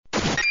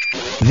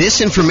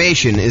This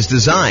information is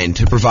designed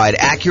to provide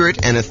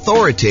accurate and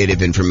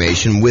authoritative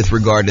information with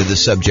regard to the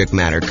subject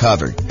matter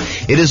covered.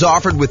 It is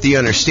offered with the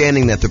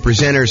understanding that the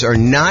presenters are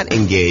not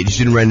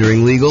engaged in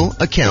rendering legal,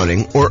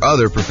 accounting, or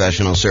other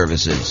professional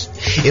services.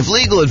 If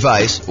legal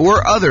advice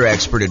or other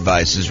expert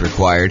advice is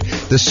required,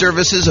 the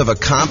services of a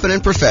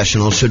competent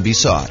professional should be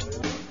sought.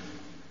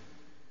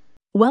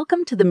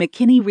 Welcome to the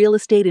McKinney Real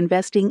Estate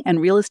Investing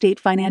and Real Estate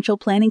Financial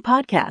Planning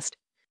Podcast.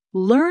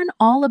 Learn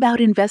all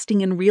about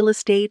investing in real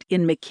estate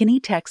in McKinney,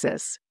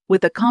 Texas,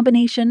 with a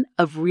combination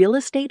of real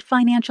estate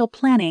financial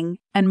planning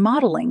and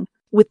modeling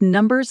with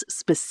numbers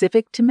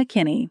specific to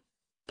McKinney,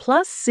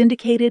 plus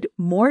syndicated,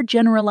 more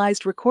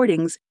generalized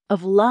recordings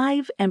of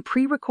live and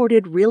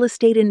pre-recorded real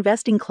estate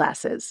investing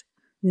classes,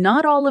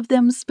 not all of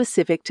them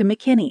specific to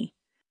McKinney.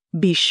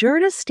 Be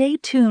sure to stay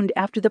tuned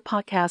after the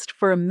podcast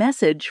for a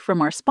message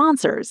from our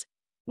sponsors.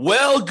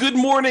 Well, good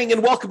morning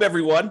and welcome,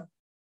 everyone.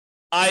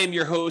 I am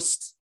your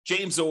host,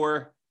 James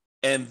Orr,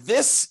 and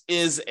this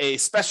is a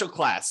special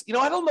class.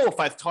 I don't know if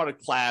I've taught a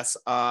class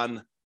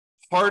on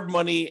hard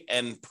money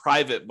and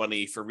private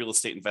money for real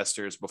estate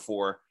investors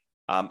before,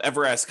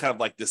 ever as kind of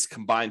like this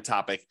combined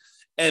topic.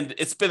 And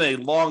it's been a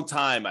long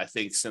time, I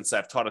think, since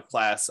I've taught a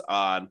class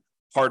on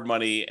hard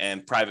money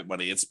and private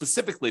money, and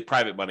specifically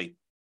private money.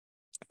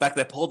 In fact,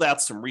 I pulled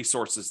out some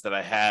resources that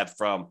I had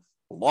from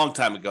a long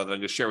time ago that I'm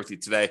going to share with you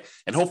today,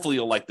 and hopefully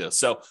you'll like this.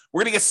 So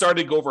we're going to get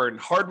started, go over in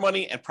hard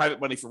money and private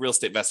money for real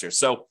estate investors.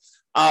 So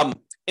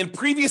in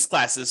previous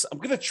classes, I'm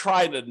going to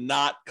try to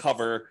not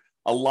cover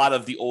a lot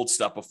of the old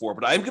stuff before,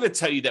 but I'm going to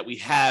tell you that we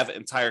have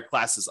entire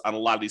classes on a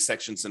lot of these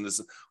sections, and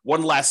there's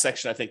one last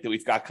section I think that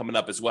we've got coming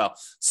up as well.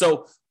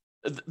 So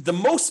the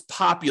most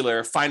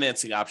popular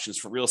financing options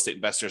for real estate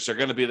investors are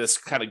going to be this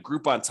kind of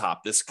group on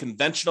top, this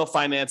conventional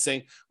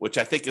financing, which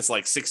I think is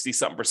like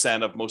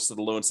 60-something% of most of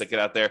the loans that get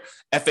out there.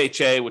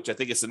 FHA, which I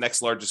think is the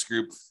next largest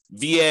group.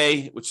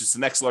 VA, which is the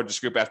next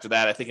largest group after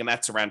that, I think, and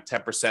that's around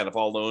 10% of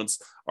all loans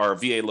are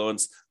VA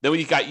loans. Then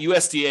you got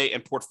USDA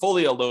and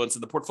portfolio loans,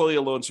 and the portfolio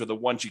loans are the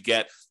ones you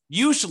get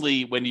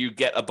usually when you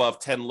get above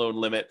 10 loan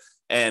limit,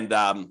 and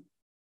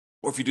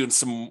or if you're doing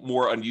some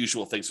more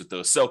unusual things with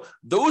those. So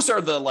those are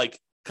the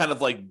kind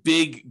of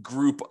big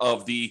group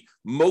of the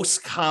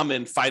most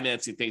common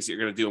financing things that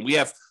you're going to do. And we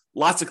have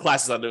lots of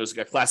classes on those.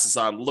 We've got classes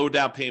on low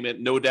down payment,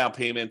 no down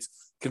payment,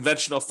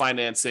 conventional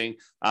financing.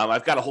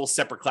 I've got a whole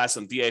separate class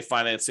on VA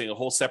financing, a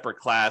whole separate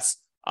class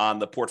on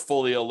the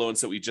portfolio loans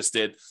that we just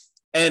did.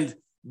 And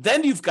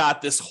then you've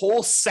got this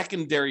whole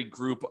secondary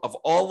group of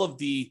all of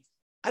the,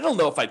 I don't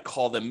know if I'd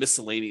call them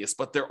miscellaneous,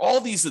 but they're all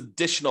these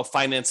additional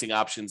financing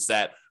options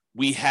that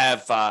we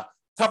have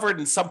covered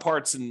in some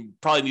parts and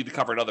probably need to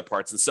cover in other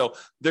parts. And so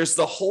there's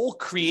the whole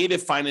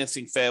creative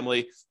financing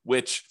family,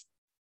 which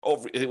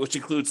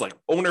includes like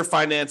owner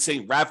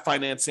financing, wrap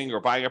financing,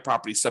 or buying a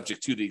property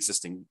subject to the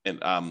existing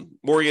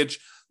mortgage,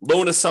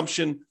 loan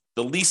assumption,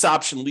 the lease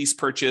option, lease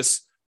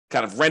purchase,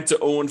 kind of rent to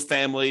own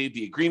family,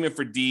 the agreement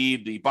for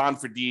deed, the bond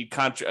for deed,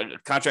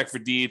 contract for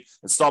deed,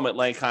 installment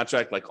land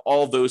contract, like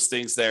all those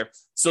things there.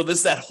 So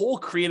there's that whole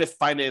creative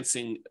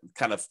financing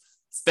kind of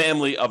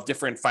family of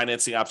different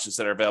financing options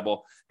that are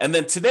available. And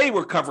then today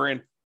we're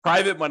covering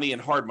private money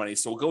and hard money.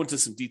 So we'll go into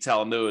some detail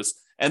on those.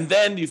 And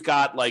then you've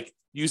got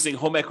using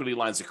home equity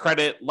lines of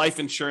credit, life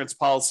insurance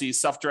policies,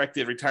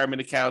 self-directed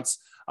retirement accounts,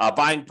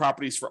 buying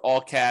properties for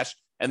all cash,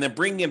 and then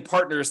bringing in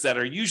partners that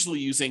are usually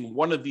using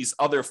one of these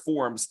other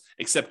forms,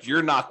 except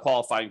you're not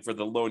qualifying for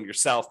the loan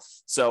yourself.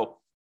 So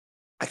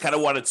I kind of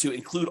wanted to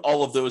include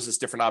all of those as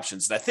different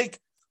options. And I think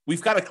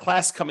we've got a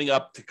class coming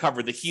up to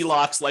cover the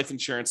HELOCs, life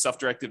insurance,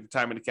 self-directed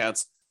retirement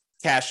accounts,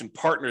 cash, and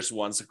partners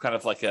ones. So kind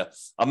of like a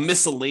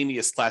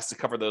miscellaneous class to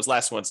cover those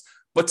last ones.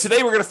 But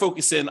today we're going to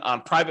focus in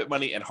on private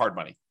money and hard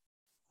money.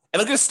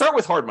 And I'm going to start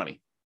with hard money.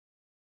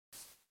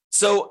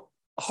 So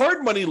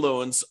hard money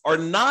loans are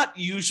not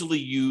usually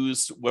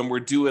used when we're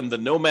doing the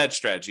nomad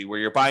strategy, where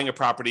you're buying a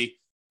property,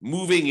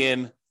 moving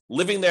in,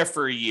 living there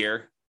for a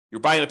year.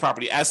 You're buying the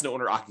property as an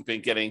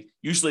owner-occupant, getting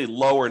usually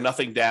low or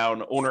nothing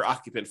down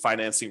owner-occupant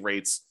financing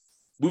rates,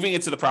 moving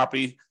into the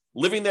property,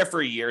 living there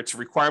for a year. It's a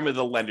requirement of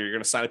the lender. You're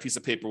going to sign a piece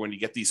of paper when you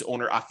get these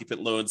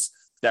owner-occupant loans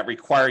that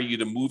require you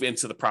to move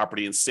into the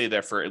property and stay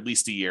there for at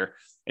least a year.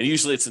 And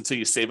usually it's until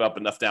you save up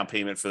enough down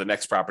payment for the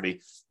next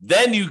property.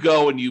 Then you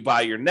go and you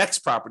buy your next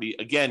property,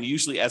 again,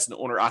 usually as an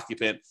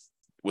owner-occupant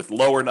with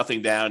low or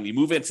nothing down. You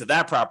move into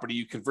that property,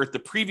 you convert the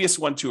previous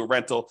one to a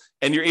rental,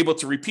 and you're able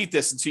to repeat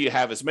this until you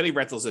have as many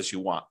rentals as you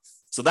want.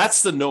 So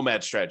that's the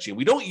nomad strategy.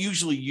 We don't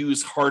usually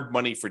use hard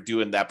money for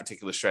doing that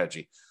particular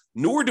strategy,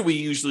 nor do we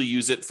usually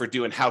use it for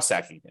doing house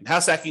hacking. And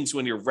house hacking is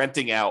when you're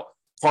renting out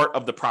part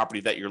of the property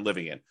that you're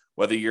living in,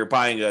 whether you're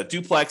buying a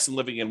duplex and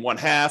living in one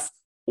half,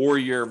 or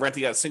you're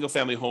renting out a single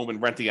family home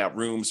and renting out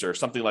rooms or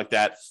something like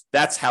that.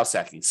 That's house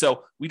hacking.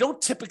 So we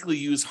don't typically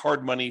use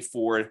hard money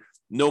for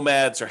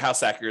nomads or house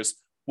hackers.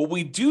 What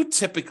we do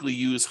typically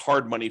use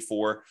hard money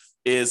for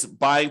is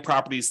buying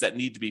properties that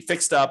need to be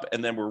fixed up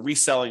and then we're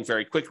reselling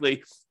very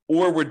quickly,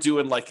 or we're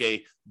doing like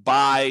a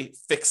buy,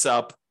 fix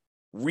up,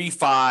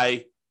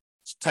 refi,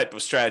 type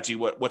of strategy,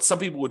 what some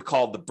people would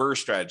call the BRRRR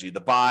strategy, the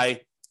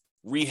buy,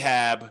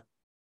 rehab,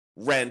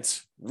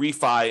 rent,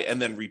 refi,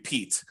 and then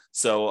repeat.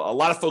 So a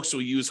lot of folks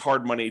will use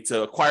hard money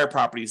to acquire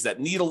properties that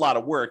need a lot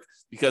of work,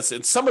 because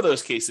in some of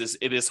those cases,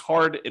 it is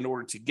hard in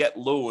order to get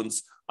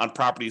loans on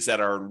properties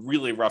that are in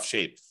really rough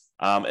shape.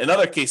 In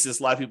other cases,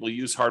 a lot of people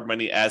use hard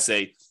money as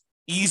a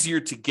easier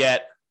to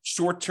get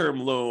short-term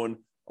loan.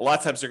 A lot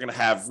of times they're going to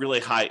have really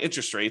high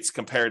interest rates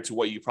compared to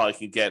what you probably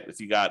can get if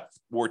you got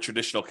more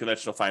traditional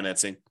conventional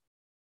financing.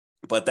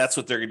 But that's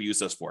what they're going to use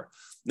those for.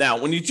 Now,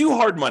 when you do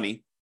hard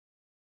money,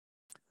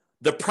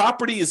 the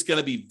property is going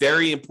to be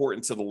very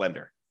important to the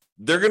lender.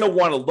 They're going to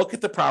want to look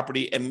at the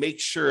property and make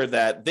sure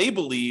that they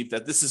believe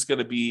that this is going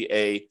to be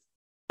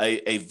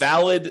a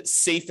valid,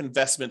 safe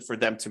investment for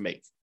them to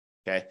make.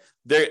 Okay.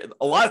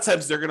 A lot of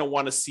times they're going to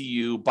want to see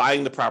you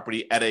buying the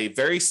property at a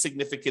very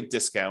significant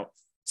discount,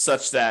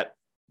 such that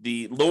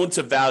the loan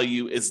to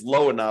value is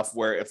low enough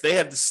where if they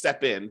had to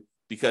step in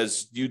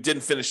because you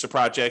didn't finish the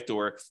project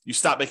or you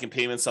stop making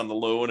payments on the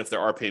loan, if there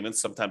are payments,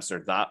 sometimes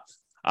they're not.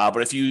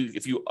 But if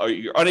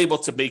you're unable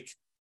to make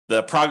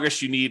the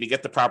progress you need to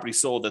get the property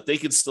sold, that they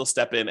can still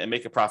step in and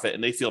make a profit,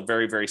 and they feel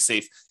very, very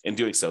safe in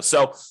doing so.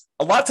 So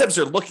a lot of times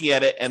they're looking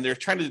at it and they're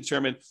trying to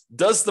determine,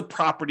 does the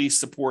property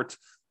support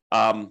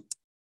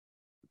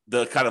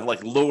the kind of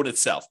like loan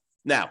itself?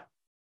 Now,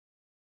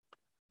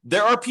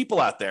 there are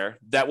people out there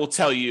that will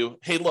tell you,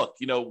 hey, look,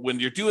 when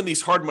you're doing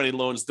these hard money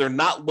loans, they're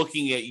not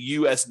looking at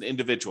you as an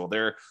individual.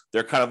 They're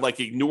kind of like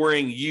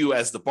ignoring you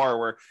as the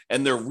borrower,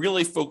 and they're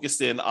really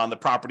focused in on the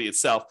property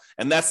itself.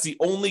 And that's the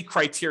only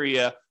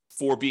criteria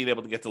for being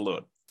able to get the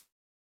loan.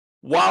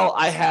 While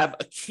I have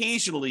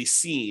occasionally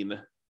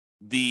seen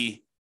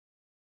the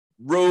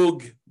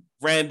rogue,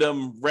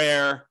 random,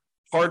 rare,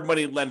 hard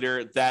money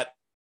lender that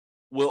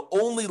will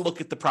only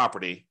look at the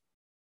property,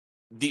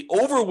 the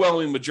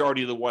overwhelming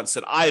majority of the ones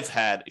that I've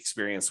had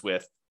experience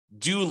with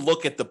do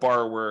look at the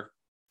borrower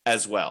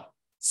as well.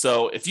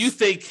 So if you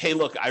think, hey,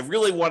 look, I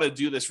really want to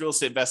do this real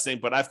estate investing,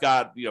 but I've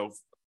got,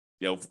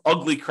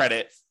 ugly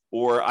credit,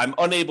 or I'm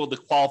unable to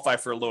qualify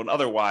for a loan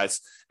otherwise,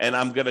 and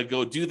I'm going to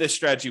go do this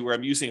strategy where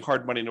I'm using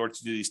hard money in order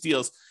to do these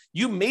deals,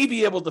 you may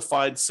be able to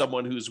find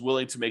someone who's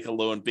willing to make a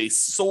loan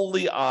based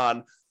solely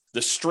on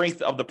the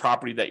strength of the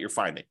property that you're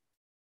finding.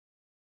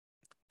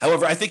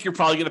 However, I think you're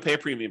probably going to pay a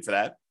premium for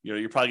that.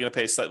 You're probably going to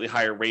pay slightly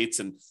higher rates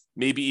and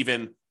maybe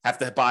even have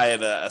to buy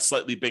at a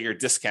slightly bigger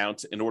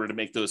discount in order to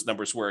make those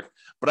numbers work.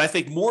 But I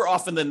think more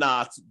often than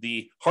not,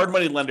 the hard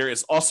money lender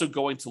is also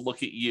going to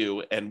look at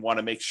you and want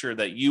to make sure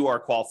that you are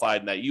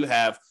qualified and that you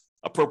have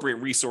appropriate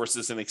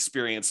resources and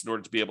experience in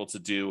order to be able to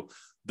do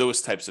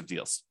those types of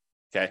deals.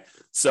 Okay.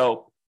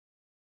 So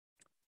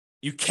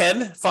you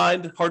can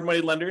find hard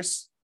money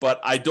lenders, but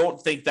I don't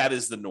think that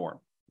is the norm.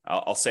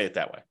 I'll say it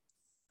that way.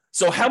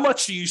 So how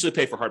much do you usually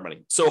pay for hard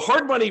money? So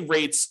hard money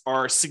rates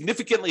are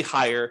significantly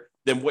higher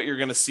than what you're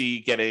going to see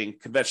getting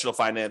conventional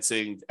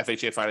financing,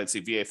 FHA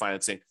financing, VA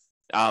financing.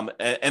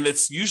 And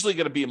it's usually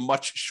going to be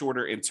much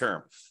shorter in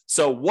term.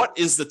 So what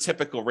is the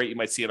typical rate you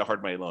might see in a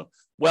hard money loan?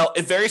 Well,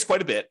 it varies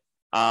quite a bit.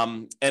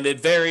 And it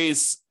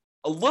varies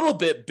a little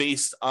bit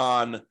based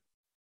on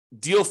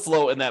deal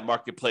flow in that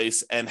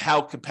marketplace and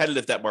how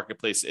competitive that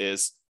marketplace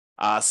is.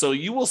 So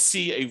you will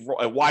see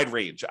a wide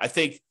range. I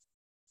think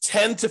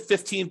 10 to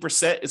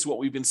 15% is what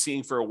we've been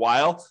seeing for a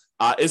while.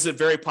 Is it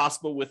very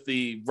possible with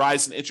the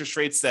rise in interest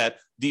rates that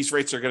these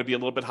rates are going to be a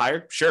little bit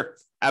higher? Sure,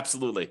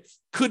 absolutely.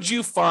 Could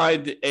you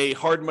find a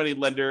hard money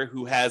lender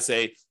who has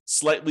a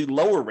slightly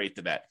lower rate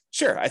than that?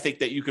 Sure, I think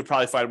that you could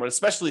probably find one,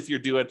 especially if you're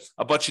doing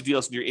a bunch of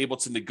deals and you're able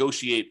to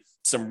negotiate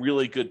some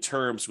really good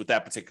terms with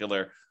that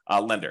particular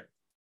lender.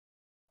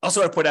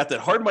 Also, I want to point out that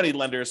hard money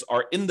lenders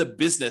are in the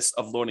business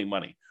of loaning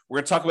money. We're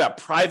going to talk about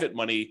private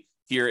money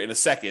here in a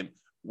second,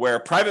 where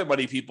private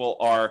money people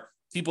are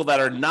people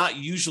that are not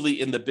usually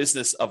in the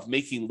business of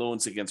making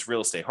loans against real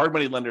estate. Hard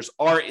money lenders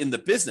are in the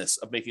business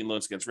of making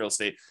loans against real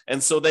estate,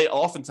 and so they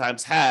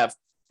oftentimes have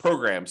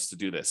programs to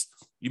do this.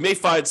 You may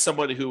find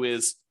someone who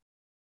is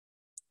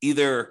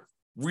either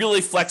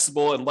really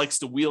flexible and likes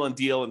to wheel and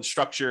deal and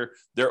structure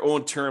their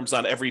own terms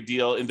on every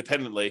deal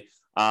independently,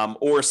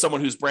 or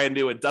someone who's brand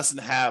new and doesn't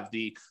have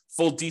the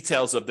full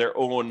details of their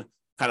own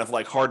kind of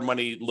like hard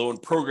money loan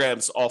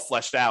programs all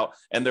fleshed out,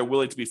 and they're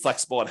willing to be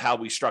flexible on how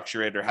we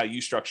structure it or how you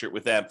structure it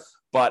with them.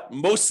 But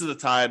most of the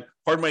time,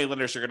 hard money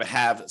lenders are going to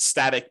have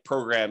static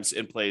programs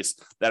in place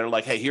that are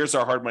like, hey, here's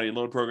our hard money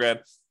loan program.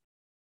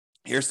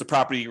 Here's the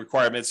property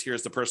requirements.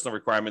 Here's the personal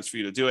requirements for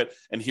you to do it.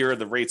 And here are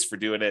the rates for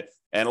doing it.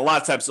 And a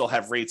lot of times they'll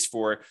have rates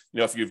for,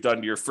 if you've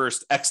done your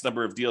first X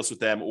number of deals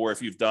with them, or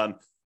if you've done,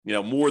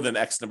 more than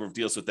X number of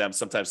deals with them,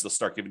 sometimes they'll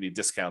start giving you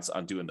discounts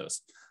on doing those.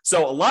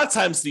 So a lot of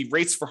times the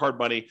rates for hard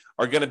money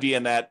are going to be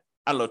in that,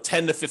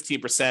 10 to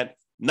 15%.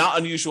 Not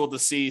unusual to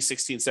see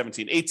 16,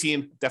 17,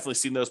 18. Definitely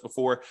seen those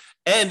before.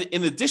 And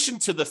in addition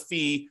to the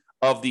fee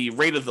of the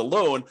rate of the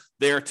loan,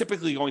 they are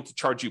typically going to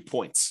charge you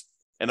points.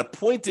 And a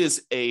point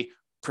is a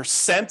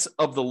percent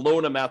of the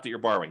loan amount that you're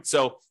borrowing.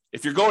 So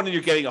if you're going and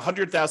you're getting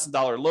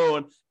 $100,000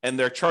 loan and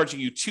they're charging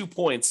you 2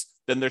 points,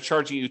 then they're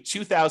charging you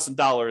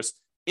 $2,000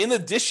 in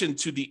addition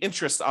to the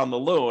interest on the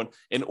loan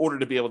in order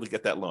to be able to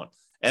get that loan.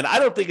 And I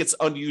don't think it's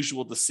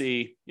unusual to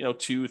see,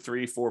 2,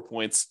 3, 4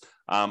 points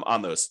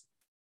on those.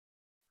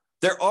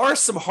 There are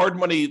some hard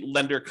money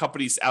lender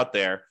companies out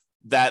there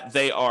that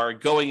they are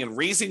going and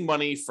raising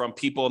money from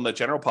people in the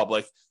general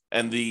public,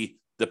 and the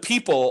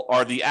people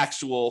are the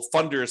actual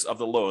funders of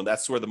the loan.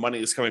 That's where the money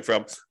is coming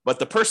from. But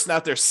the person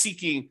out there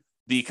seeking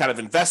the kind of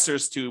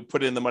investors to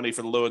put in the money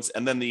for the loans,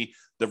 and then the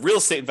real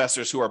estate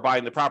investors who are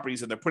buying the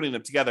properties and they're putting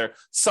them together,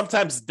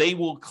 sometimes they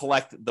will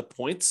collect the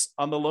points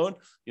on the loan.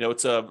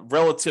 It's a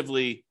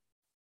relatively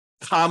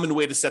common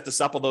way to set this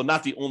up, although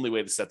not the only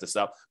way to set this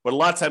up. But a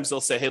lot of times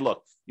they'll say, hey,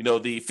 look,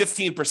 the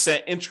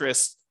 15%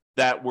 interest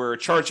that we're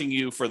charging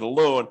you for the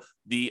loan,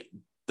 the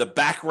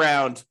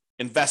background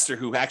investor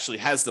who actually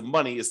has the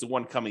money is the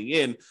one coming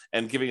in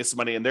and giving us the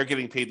money, and they're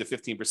getting paid the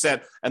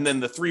 15%. And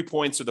then the 3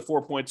 points or the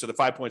 4 points or the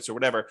 5 points or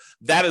whatever,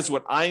 that is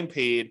what I'm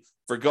paid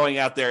for going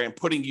out there and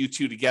putting you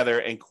two together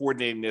and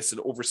coordinating this and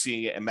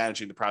overseeing it and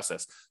managing the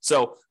process.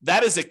 So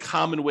that is a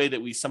common way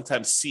that we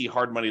sometimes see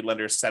hard money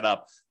lenders set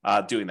up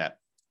doing that.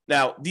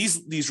 Now,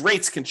 these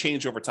rates can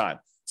change over time.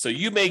 So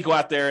you may go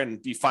out there and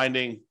be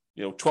finding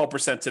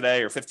 12%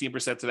 today or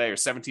 15% today or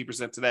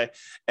 17% today.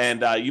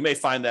 And you may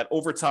find that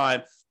over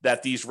time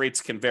that these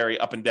rates can vary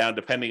up and down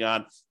depending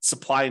on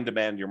supply and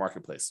demand in your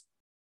marketplace.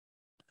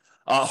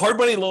 Hard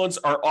money loans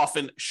are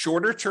often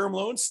shorter term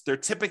loans. They're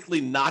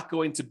typically not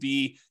going to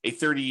be a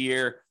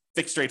 30-year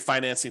fixed rate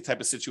financing type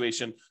of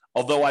situation.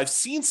 Although I've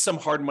seen some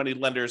hard money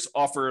lenders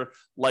offer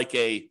like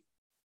a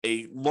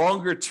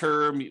longer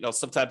term,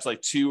 sometimes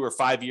like 2 or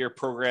 5 year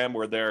program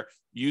where they're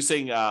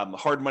using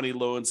hard money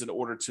loans in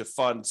order to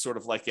fund sort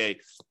of like a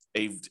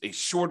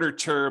shorter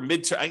term,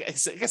 midterm, I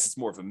guess it's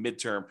more of a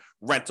midterm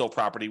rental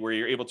property where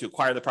you're able to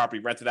acquire the property,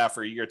 rent it out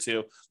for a year or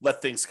two,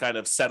 let things kind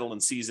of settle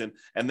in season,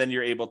 and then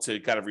you're able to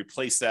kind of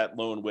replace that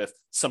loan with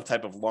some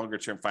type of longer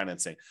term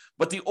financing.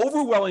 But the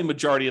overwhelming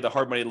majority of the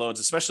hard money loans,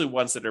 especially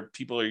ones that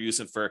people are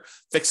using for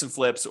fix and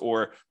flips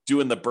or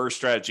doing the BRRRR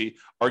strategy,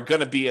 are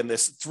going to be in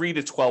this 3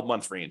 to 12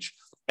 month range.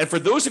 And for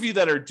those of you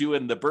that are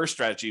doing the BRRRR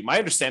strategy, my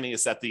understanding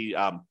is that the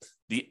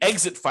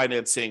exit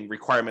financing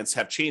requirements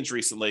have changed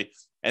recently.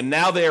 And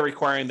now they are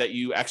requiring that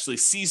you actually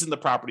season the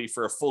property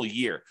for a full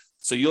year.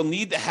 So you'll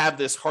need to have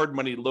this hard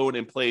money loan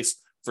in place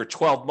for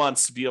 12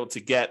 months to be able to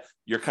get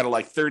your kind of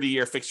like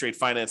 30-year fixed rate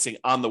financing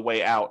on the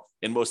way out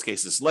in most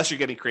cases, unless you're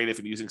getting creative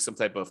and using some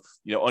type of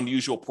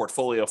unusual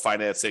portfolio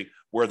financing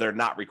where they're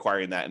not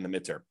requiring that in the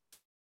midterm.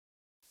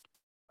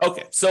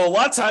 Okay, so a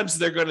lot of times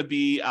they're going to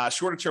be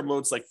shorter term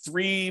loans, like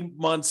 3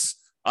 months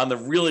on the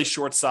really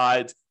short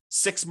side.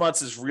 6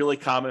 months is really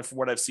common from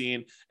what I've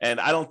seen. And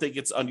I don't think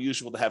it's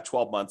unusual to have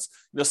 12 months.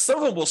 Some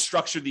of them will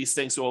structure these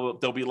things. So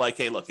they'll be like,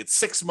 hey, look, it's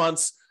 6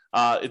 months.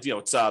 It's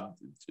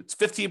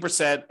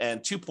 15%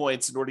 and 2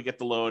 points in order to get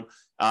the loan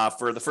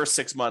for the first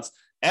 6 months.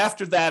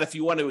 After that, if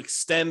you want to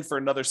extend for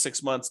another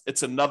 6 months,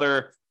 it's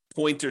another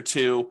point or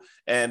two.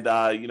 And,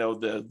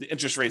 the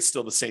interest rate's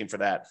still the same for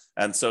that.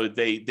 And so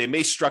they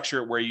may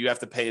structure it where you have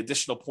to pay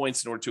additional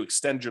points in order to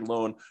extend your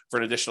loan for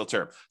an additional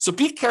term. So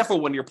be careful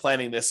when you're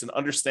planning this and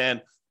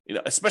understand,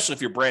 especially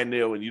if you're brand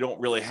new and you don't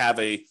really have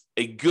a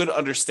good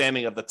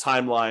understanding of the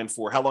timeline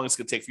for how long it's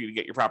going to take for you to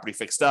get your property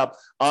fixed up,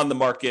 on the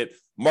market,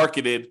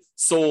 marketed,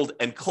 sold,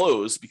 and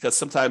closed, because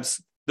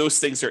sometimes those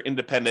things are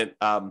independent,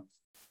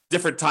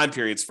 different time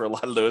periods for a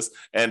lot of those.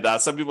 And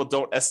some people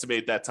don't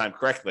estimate that time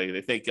correctly.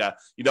 They think,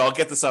 I'll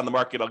get this on the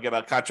market, I'll get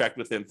a contract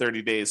within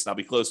 30 days, and I'll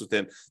be closed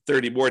within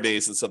 30 more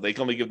days. And so they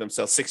can only give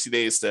themselves 60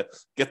 days to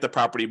get the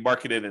property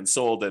marketed and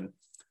sold. And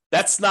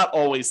that's not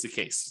always the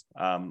case.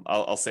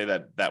 I'll say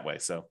that way.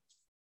 So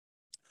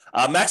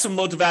maximum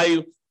loan to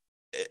value,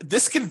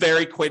 this can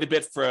vary quite a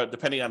bit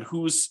depending on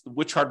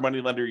which hard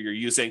money lender you're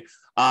using.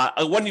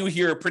 One you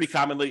hear pretty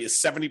commonly is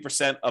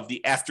 70% of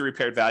the after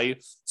repaired value.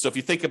 So if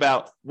you think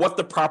about what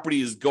the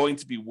property is going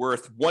to be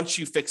worth once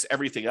you fix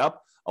everything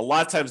up, a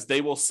lot of times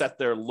they will set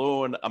their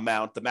loan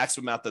amount, the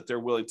maximum amount that they're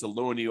willing to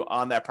loan you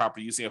on that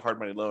property using a hard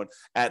money loan,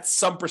 at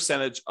some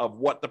percentage of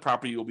what the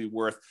property will be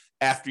worth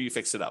after you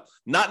fix it up.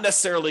 Not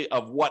necessarily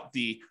of what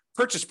the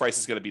purchase price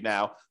is going to be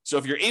now. So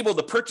if you're able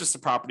to purchase the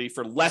property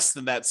for less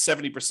than that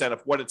 70%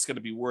 of what it's going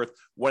to be worth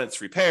when it's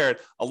repaired,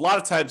 a lot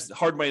of times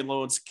hard money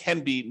loans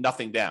can be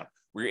nothing down,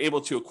 where you're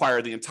able to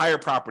acquire the entire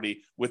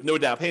property with no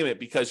down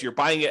payment because you're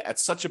buying it at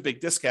such a big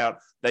discount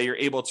that you're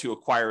able to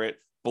acquire it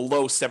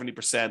below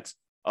 70%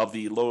 of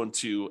the loan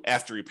to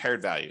after repaired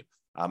value,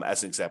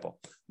 as an example.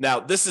 Now,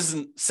 this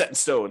isn't set in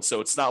stone, so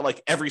it's not like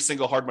every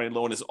single hard money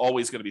loan is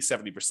always going to be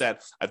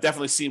 70%. I've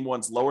definitely seen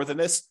ones lower than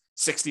this.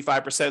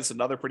 65% is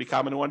another pretty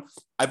common one.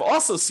 I've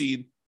also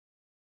seen,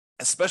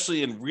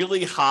 especially in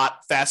really hot,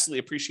 fastly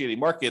appreciating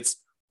markets,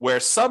 where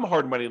some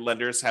hard money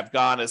lenders have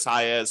gone as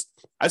high as,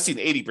 I've seen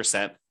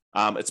 80%.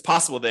 It's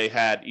possible they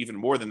had even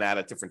more than that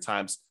at different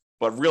times,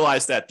 but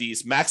realize that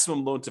these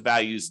maximum loan to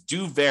values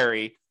do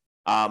vary.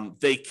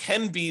 They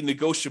can be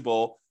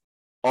negotiable,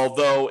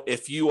 although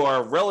if you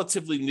are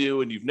relatively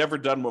new and you've never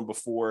done one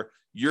before,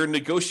 your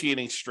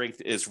negotiating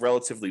strength is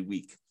relatively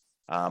weak.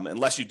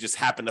 unless you just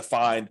happen to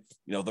find,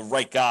 the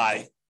right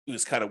guy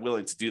who's kind of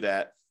willing to do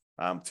that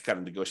to kind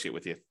of negotiate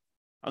with you.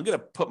 I'm going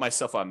to put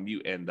myself on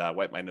mute and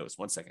wipe my nose.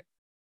 1 second.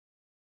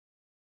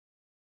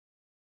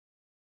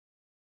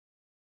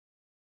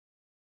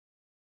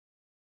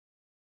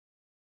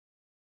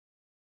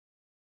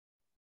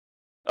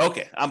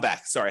 Okay, I'm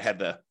back. Sorry, I had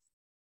to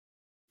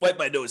wipe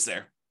my nose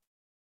there.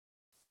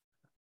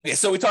 Okay,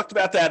 so we talked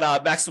about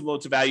that maximum loan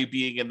to value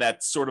being in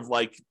that sort of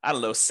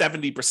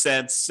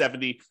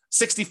 70%,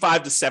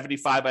 65 to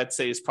 75, I'd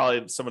say is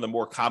probably some of the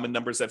more common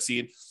numbers I've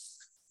seen.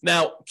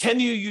 Now, can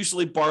you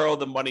usually borrow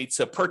the money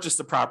to purchase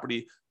the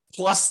property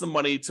plus the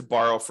money to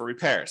borrow for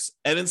repairs?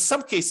 And in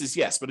some cases,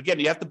 yes. But again,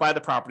 you have to buy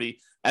the property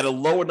at a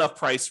low enough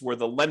price where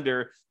the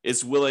lender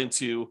is willing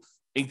to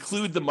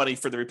include the money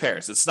for the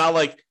repairs. It's not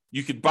like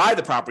you could buy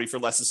the property for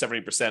less than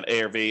 70%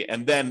 ARV,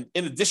 and then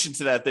in addition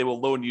to that, they will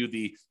loan you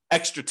the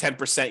extra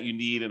 10% you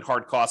need in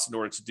hard costs in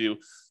order to do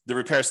the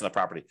repairs on the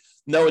property.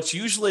 No, it's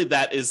usually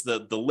that is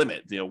the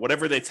limit.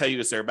 Whatever they tell you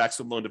is their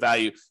maximum loan to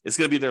value is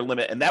going to be their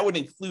limit, and that would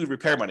include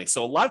repair money.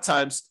 So a lot of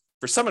times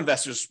for some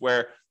investors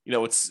where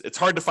it's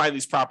hard to find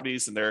these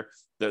properties and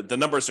the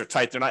numbers are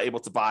tight, they're not able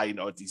to buy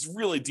these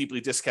really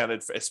deeply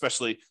discounted,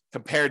 especially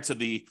compared to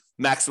the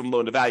maximum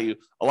loan to value.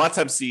 A lot of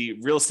times the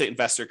real estate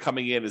investor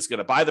coming in is going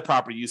to buy the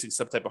property using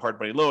some type of hard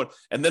money loan,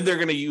 and then they're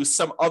going to use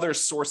some other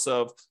source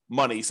of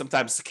money,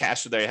 sometimes the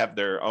cash that they have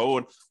their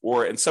own,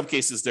 or in some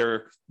cases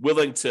they're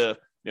willing to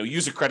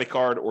use a credit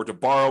card or to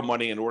borrow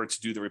money in order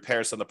to do the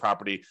repairs on the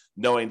property,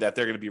 knowing that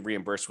they're going to be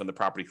reimbursed when the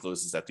property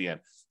closes at the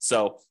end.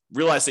 So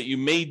realize that you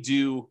may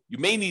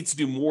need to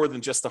do more than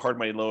just the hard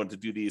money loan to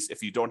do these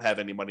if you don't have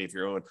any money of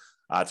your own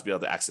to be able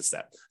to access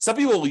that. Some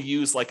people will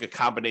use a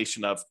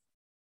combination of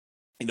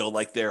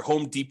their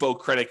Home Depot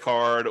credit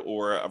card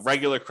or a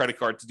regular credit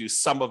card to do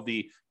some of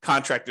the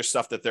contractor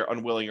stuff that they're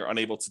unwilling or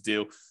unable to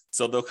do.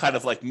 So they'll kind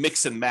of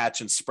mix and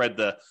match and spread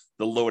the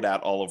load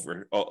out all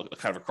over,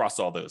 kind of across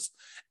all those.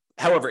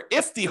 However,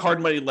 if the hard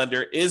money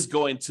lender is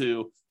going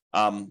to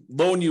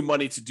loan you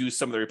money to do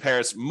some of the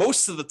repairs,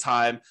 most of the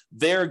time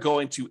they're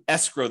going to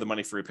escrow the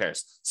money for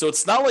repairs. So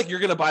it's not like you're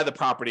going to buy the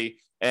property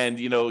and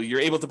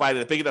you're able to buy it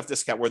at a big enough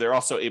discount where they're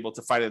also able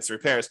to finance the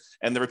repairs,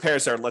 and the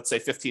repairs are, let's say,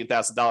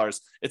 $15,000.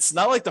 It's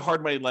not like the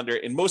hard money lender,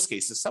 in most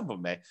cases, some of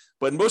them may,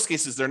 but in most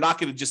cases, they're not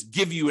going to just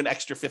give you an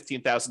extra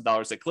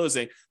 $15,000 at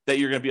closing that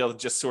you're going to be able to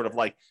just sort of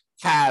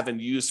have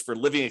and use for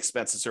living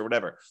expenses or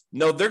whatever.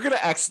 No, they're going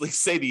to actually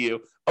say to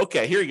you,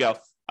 okay, here you go.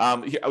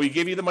 We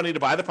gave you the money to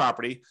buy the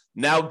property.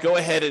 Now go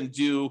ahead and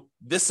do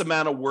this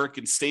amount of work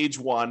in stage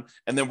one,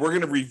 and then we're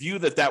going to review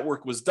that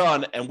work was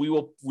done, and we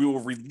will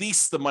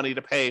release the money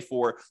to pay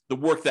for the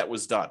work that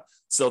was done.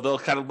 So they'll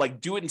kind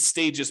of do it in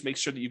stages, make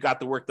sure that you got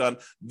the work done.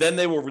 Then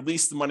they will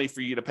release the money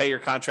for you to pay your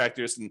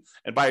contractors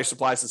and buy your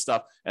supplies and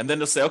stuff. And then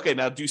they'll say, okay,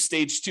 now do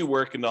stage 2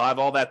 work, and they'll have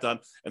all that done.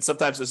 And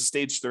sometimes there's a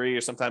stage 3,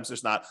 or sometimes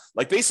there's not.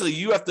 Basically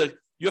you have to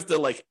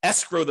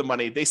escrow the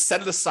money. They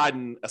set it aside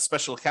in a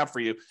special account for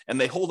you, and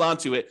they hold on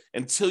to it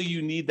until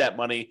you need that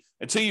money,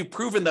 until you've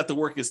proven that the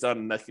work is done,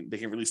 and they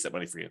can release that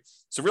money for you.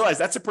 So realize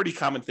that's a pretty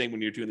common thing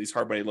when you're doing these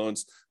hard money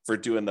loans for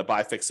doing the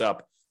buy, fix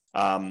up,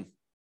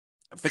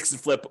 fix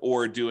and flip,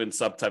 or doing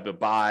some type of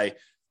buy,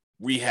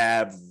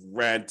 rehab,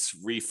 rent,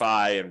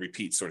 refi, and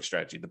repeat sort of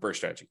strategy, the BRRRR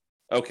strategy.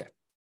 Okay.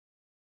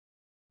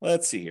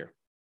 Let's see here.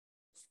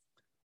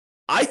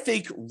 I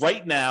think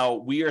right now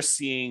we are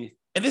seeing,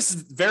 and this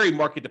is very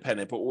market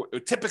dependent,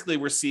 but typically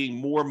we're seeing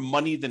more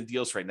money than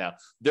deals right now.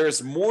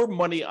 There's more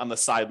money on the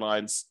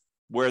sidelines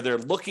where they're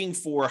looking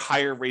for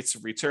higher rates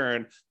of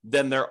return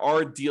than there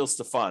are deals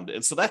to fund.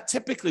 And so that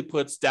typically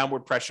puts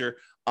downward pressure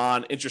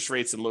on interest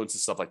rates and loans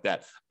and stuff like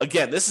that.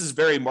 Again, this is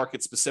very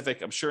market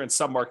specific. I'm sure in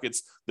some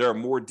markets there are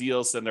more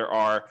deals than there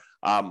are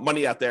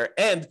money out there.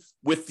 And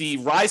with the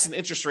rise in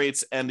interest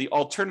rates and the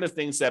alternative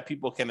things that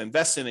people can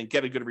invest in and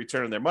get a good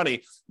return on their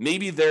money,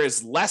 maybe there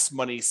is less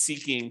money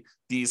seeking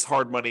these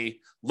hard money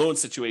loan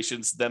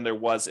situations than there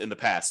was in the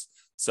past.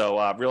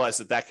 So realize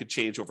that could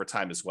change over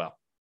time as well.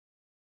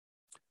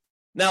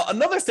 Now,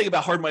 another thing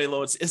about hard money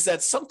loans is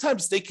that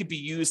sometimes they could be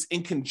used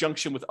in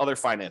conjunction with other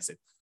financing.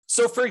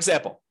 So for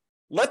example,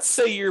 let's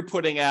say you're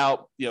putting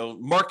out,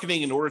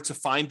 marketing in order to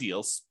find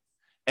deals,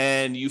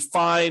 and you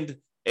find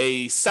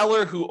a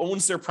seller who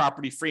owns their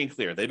property free and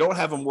clear. They don't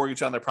have a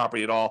mortgage on their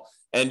property at all.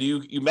 And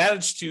you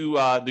manage to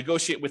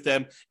negotiate with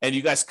them, and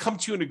you guys come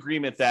to an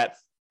agreement that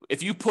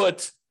if you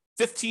put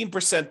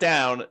 15%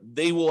 down,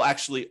 they will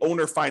actually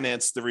owner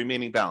finance the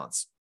remaining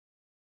balance.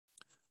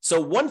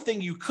 So one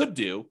thing you could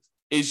do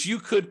is you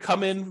could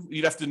come in,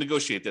 you'd have to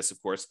negotiate this,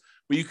 of course,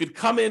 but you could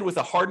come in with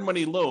a hard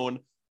money loan,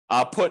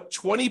 put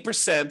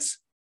 20%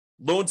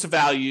 loan to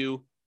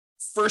value,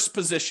 first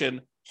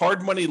position,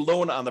 hard money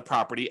loan on the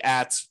property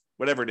at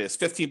whatever it is,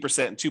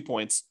 15% and 2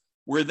 points,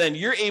 where then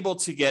you're able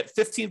to get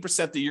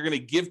 15% that you're going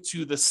to give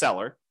to the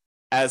seller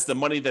as the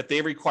money that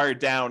they require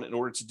down in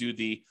order to do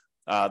the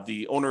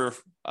owner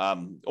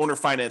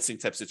financing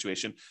type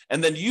situation.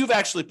 And then you've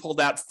actually pulled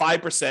out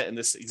 5% in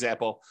this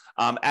example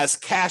as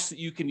cash that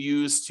you can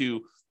use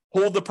to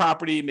hold the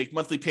property, make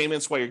monthly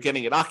payments while you're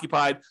getting it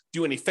occupied,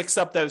 do any fix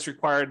up that is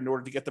required in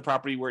order to get the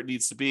property where it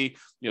needs to be,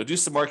 do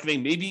some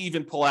marketing, maybe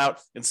even pull out,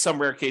 in some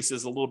rare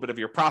cases, a little bit of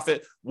your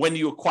profit when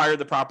you acquire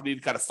the property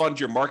to kind of fund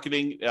your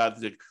marketing,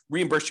 to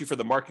reimburse you for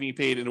the marketing you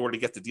paid in order to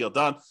get the deal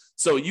done.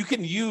 So you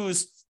can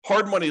use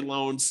hard money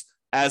loans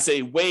as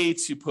a way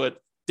to put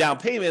down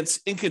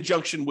payments in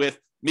conjunction with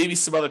maybe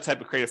some other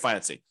type of creative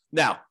financing.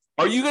 Now,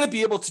 are you going to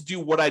be able to do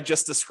what I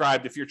just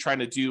described if you're trying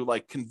to do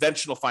like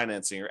conventional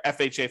financing or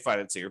FHA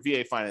financing or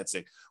VA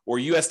financing or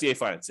USDA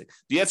financing?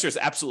 The answer is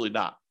absolutely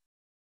not.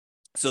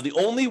 So the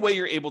only way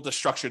you're able to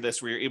structure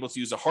this, where you're able to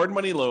use a hard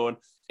money loan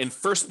in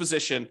first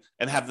position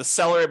and have the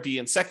seller be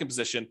in second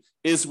position,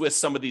 is with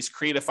some of these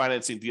creative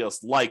financing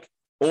deals like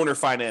owner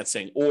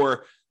financing,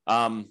 or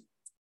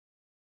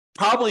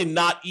probably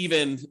not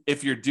even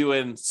if you're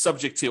doing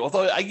subject to,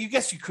 although I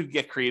guess you could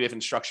get creative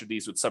and structure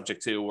these with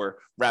subject to or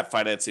wrap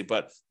financing,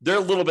 but they're a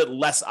little bit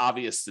less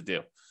obvious to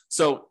do.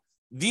 So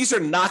these are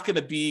not going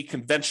to be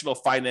conventional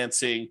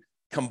financing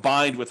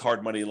combined with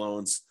hard money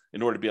loans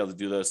in order to be able to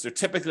do those. They're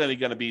typically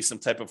going to be some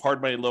type of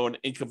hard money loan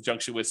in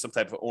conjunction with some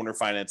type of owner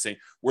financing,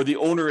 where the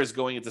owner is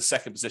going into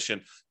second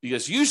position,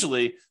 because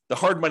usually the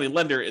hard money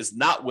lender is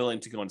not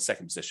willing to go into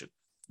second position.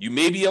 You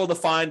may be able to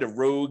find a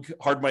rogue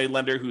hard money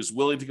lender who's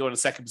willing to go into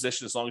second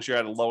position as long as you're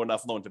at a low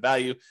enough loan to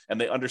value and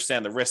they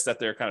understand the risk that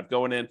they're kind of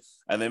going in,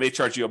 and they may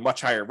charge you a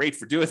much higher rate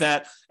for doing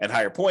that and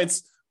higher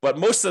points. But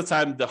most of the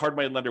time, the hard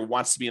money lender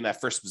wants to be in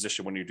that first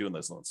position when you're doing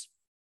those loans.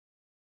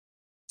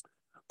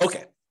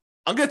 Okay,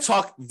 I'm going to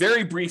talk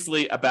very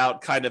briefly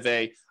about kind of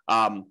a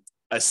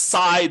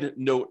side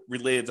note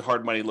related to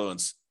hard money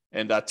loans.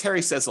 And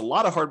Terry says a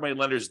lot of hard money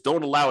lenders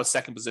don't allow a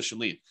second position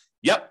lien.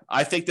 Yep,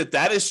 I think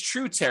that is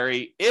true,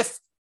 Terry. If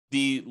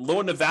the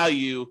loan to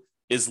value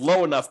is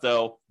low enough,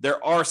 though,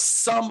 there are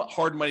some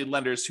hard money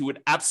lenders who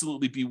would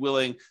absolutely be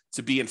willing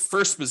to be in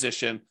first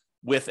position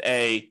with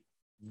a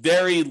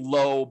very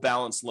low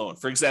balance loan.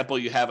 For example,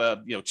 you have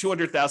a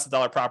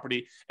 $200,000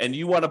 property and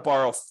you want to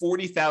borrow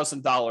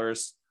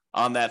 $40,000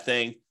 on that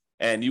thing,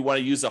 and you want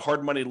to use a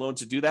hard money loan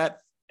to do that,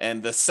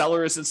 and the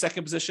seller is in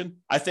second position.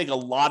 I think a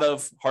lot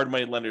of hard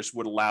money lenders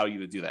would allow you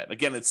to do that.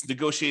 Again, it's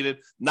negotiated.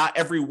 Not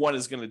everyone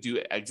is going to do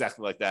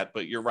exactly like that,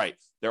 but you're right.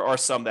 There are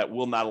some that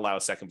will not allow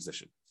a second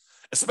position,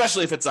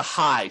 especially if it's a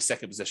high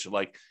second position.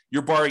 Like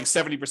you're borrowing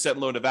 70%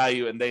 loan to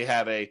value and they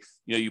have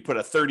you put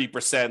a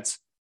 30%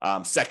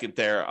 second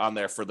there on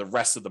there for the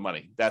rest of the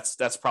money.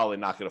 That's probably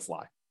not going to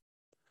fly.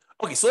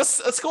 Okay, so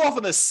let's go off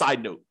on this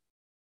side note.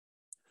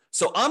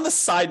 So on the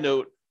side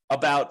note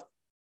about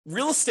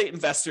real estate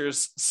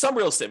investors, some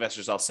real estate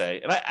investors, I'll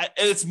say, and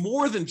it's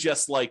more than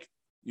just like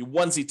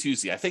onesie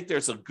twosie. I think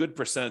there's a good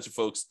percentage of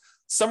folks,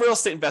 some real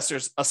estate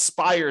investors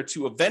aspire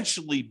to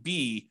eventually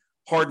be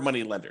hard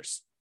money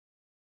lenders.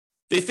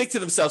 They think to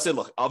themselves, say,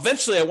 look,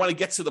 eventually I want to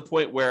get to the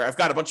point where I've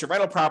got a bunch of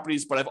rental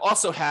properties, but I've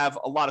also have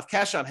a lot of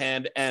cash on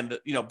hand, and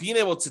being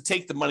able to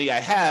take the money I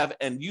have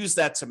and use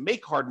that to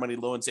make hard money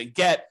loans and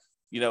get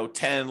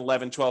 10,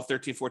 11, 12,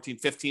 13, 14,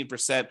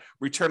 15%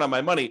 return on my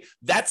money.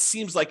 That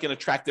seems like an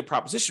attractive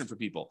proposition for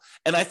people.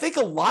 And I think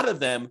a lot of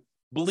them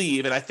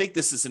believe, and I think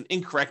this is an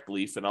incorrect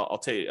belief, and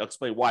I'll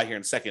explain why here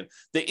in a second.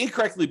 They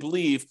incorrectly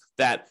believe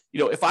that,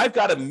 if I've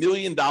got $1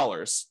 million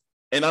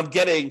and I'm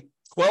getting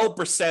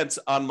 12%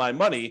 on my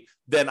money,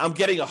 then I'm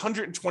getting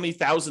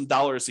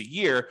 $120,000 a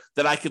year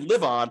that I can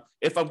live on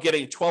if I'm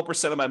getting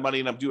 12% of my money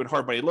and I'm doing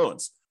hard money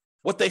loans.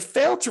 What they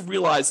fail to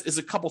realize is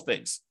a couple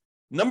things.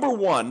 Number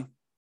one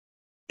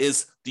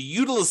is the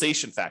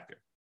utilization factor.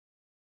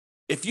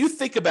 If you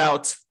think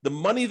about the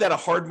money that a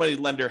hard money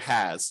lender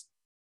has,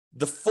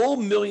 the full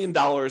 $1 million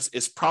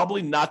is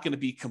probably not going to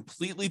be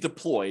completely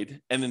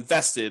deployed and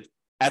invested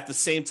at the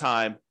same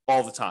time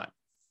all the time.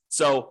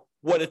 So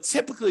what it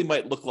typically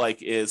might look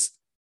like is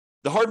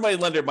the hard money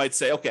lender might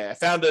say, okay, I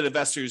found an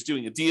investor who's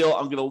doing a deal.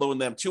 I'm going to loan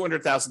them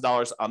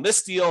 $200,000 on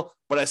this deal,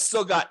 but I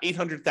still got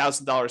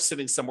 $800,000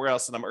 sitting somewhere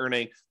else and I'm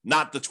earning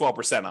not the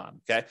 12%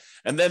 on, okay?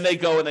 And then they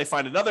go and they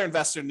find another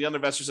investor, and the other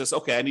investor says,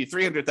 okay, I need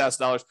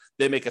 $300,000.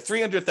 They make a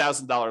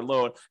 $300,000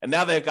 loan, and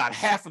now they've got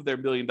half of their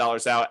 $1 million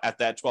out at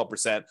that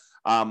 12%.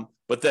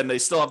 But then they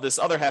still have this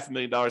other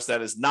 $500,000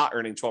 that is not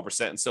earning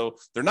 12%. And so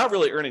they're not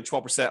really earning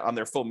 12% on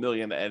their full $1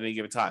 million at any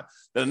given time.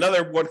 Then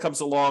another one comes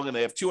along and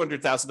they have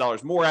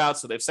 $200,000 more out.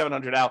 So they have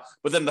 $700,000 out,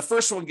 but then the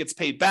first one gets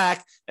paid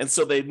back. And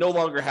so they no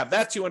longer have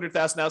that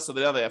 $200,000 out. So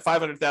now they have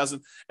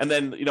 $500,000. And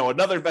then,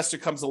 another investor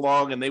comes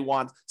along and they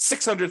want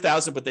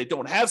 $600,000, but they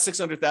don't have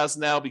 $600,000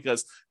 now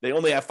because they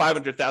only have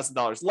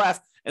 $500,000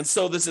 left. And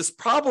so there's this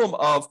problem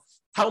of,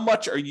 how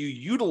much are you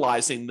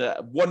utilizing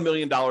the $1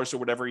 million or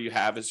whatever you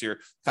have as your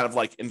kind of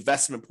like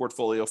investment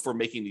portfolio for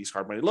making these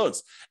hard money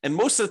loans? And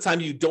most of the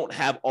time, you don't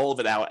have all of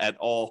it out at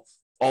all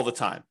the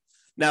time.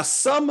 Now,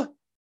 some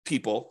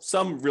people,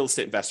 some real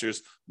estate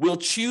investors will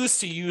choose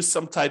to use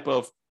some type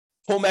of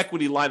home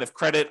equity line of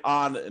credit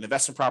on an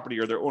investment property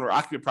or their owner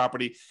occupant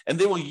property, and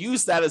they will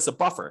use that as a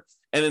buffer.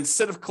 And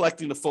instead of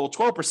collecting the full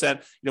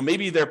 12%,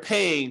 maybe they're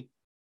paying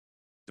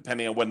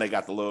depending on when they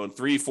got the loan,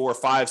 3, 4,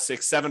 5,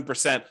 6,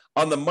 7%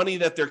 on the money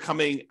that they're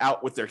coming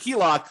out with their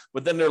HELOC,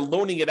 but then they're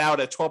loaning it out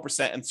at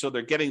 12%. And so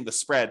they're getting the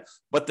spread,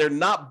 but they're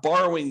not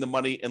borrowing the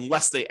money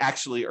unless they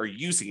actually are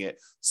using it.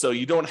 So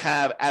you don't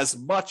have as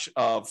much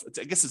of,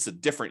 I guess it's a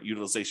different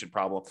utilization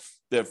problem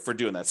for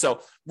doing that.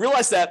 So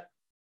realize that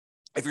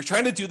if you're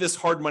trying to do this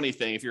hard money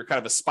thing, if you're kind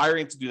of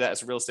aspiring to do that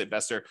as a real estate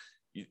investor,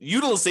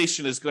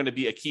 utilization is going to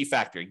be a key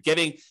factor.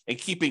 Getting and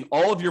keeping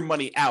all of your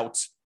money out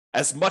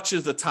as much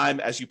of the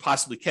time as you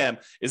possibly can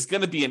is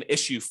going to be an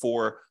issue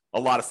for a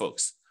lot of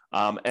folks.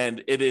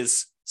 And it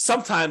is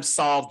sometimes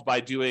solved by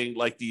doing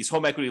like these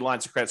home equity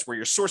lines of credits where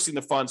you're sourcing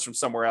the funds from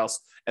somewhere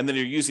else and then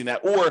you're using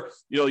that, or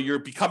you're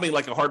becoming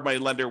like a hard money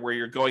lender where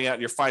you're going out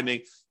and you're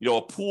finding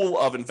a pool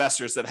of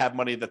investors that have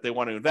money that they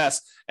want to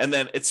invest, and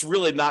then it's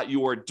really not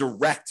your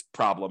direct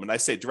problem. And I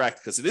say direct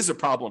because it is a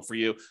problem for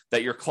you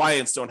that your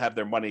clients don't have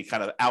their money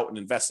kind of out and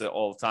invested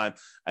all the time,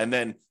 and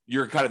then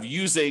you're kind of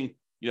using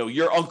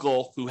your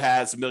uncle who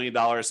has $1 million.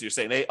 You're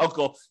saying, hey,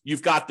 uncle,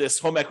 you've got this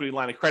home equity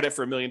line of credit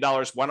for $1 million.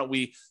 Why don't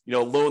we,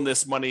 loan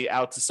this money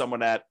out to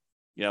someone at,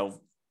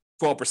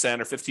 12%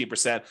 or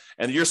 15%.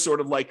 And you're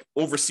sort of like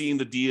overseeing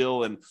the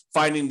deal and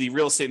finding the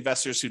real estate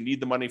investors who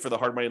need the money for the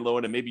hard money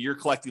loan. And maybe you're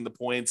collecting the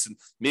points and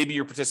maybe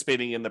you're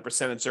participating in the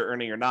percentage they're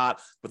earning or not.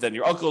 But then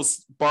your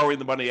uncle's borrowing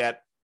the money at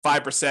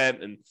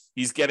 5% and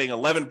he's getting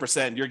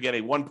 11%, you're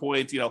getting 1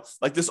 point,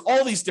 like there's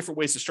all these different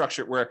ways to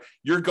structure it where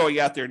you're going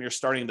out there and you're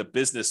starting the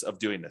business of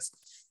doing this.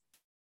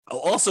 I'll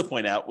also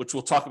point out, which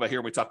we'll talk about here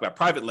when we talk about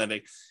private lending,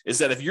 is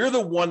that if you're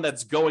the one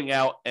that's going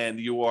out and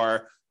you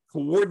are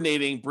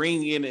coordinating,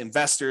 bringing in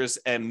investors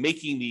and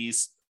making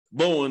these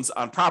loans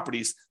on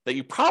properties, that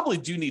you probably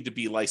do need to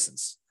be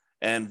licensed.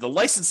 And the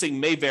licensing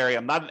may vary.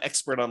 I'm not an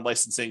expert on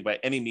licensing by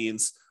any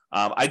means.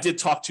 I did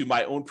talk to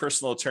my own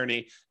personal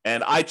attorney,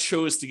 and I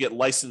chose to get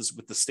licensed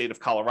with the state of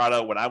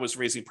Colorado when I was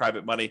raising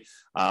private money.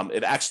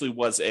 It actually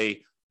was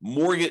a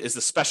mortgage, is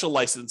a special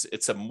license.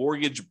 It's a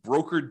mortgage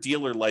broker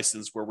dealer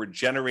license where we're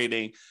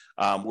generating,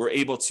 we're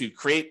able to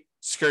create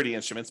security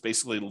instruments,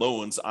 basically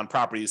loans on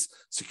properties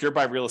secured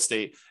by real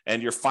estate,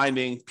 and you're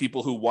finding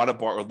people who want to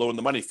borrow or loan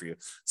the money for you.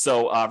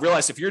 So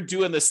realize if you're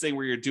doing this thing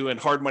where you're doing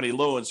hard money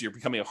loans, you're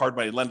becoming a hard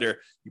money lender,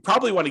 you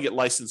probably want to get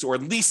licensed or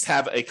at least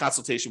have a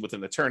consultation with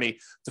an attorney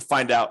to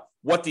find out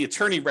what the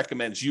attorney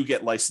recommends you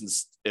get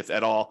licensed, if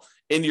at all,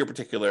 in your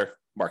particular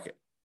market.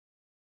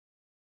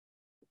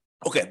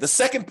 Okay, the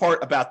second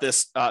part about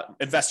this,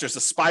 investors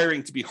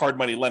aspiring to be hard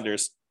money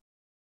lenders,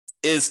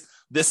 is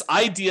this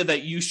idea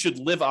that you should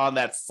live on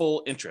that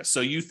full interest. So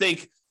you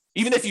think,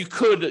 even if you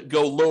could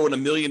go loan $1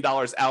 million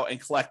out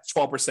and collect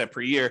 12%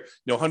 per year,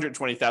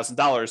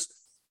 $120,000,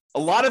 a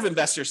lot of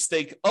investors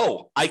think,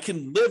 oh, I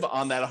can live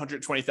on that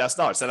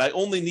 $120,000 and I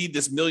only need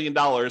this $1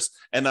 million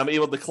and I'm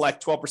able to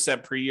collect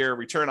 12% per year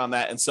return on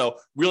that. And so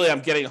really I'm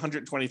getting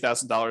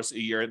 $120,000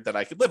 a year that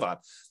I could live on.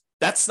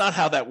 That's not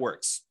how that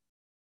works.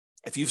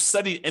 If you've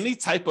studied any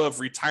type of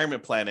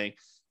retirement planning,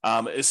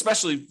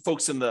 especially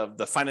folks in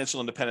the financial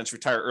independence,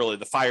 retire early,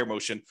 the FIRE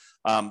motion,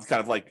 kind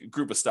of like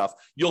group of stuff,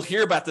 you'll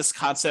hear about this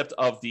concept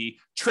of the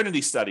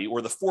Trinity study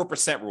or the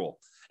 4% rule.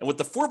 And what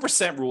the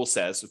 4% rule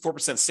says, the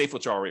 4% safe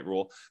withdrawal rate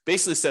rule,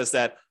 basically says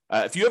that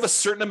if you have a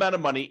certain amount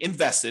of money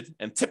invested,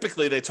 and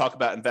typically they talk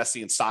about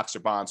investing in stocks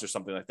or bonds or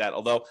something like that,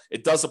 although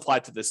it does apply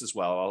to this as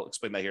well. I'll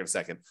explain that here in a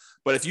second.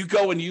 But if you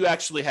go and you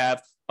actually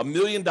have $1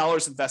 million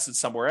invested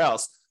somewhere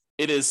else,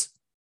 it is,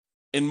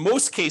 in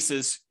most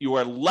cases, you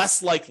are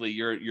less likely,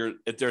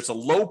 there's a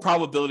low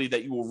probability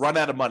that you will run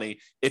out of money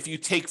if you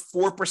take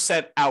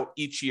 4% out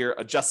each year,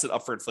 adjusted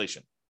up for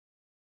inflation.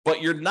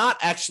 But you're not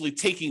actually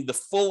taking the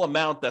full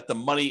amount that the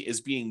money is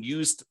being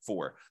used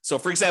for. So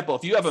for example,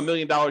 if you have $1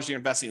 million you're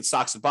investing in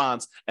stocks and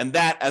bonds, and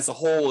that as a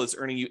whole is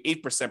earning you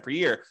 8% per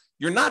year,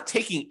 you're not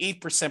taking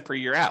 8% per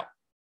year out.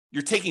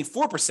 You're taking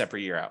 4% per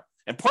year out.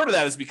 And part of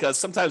that is because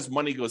sometimes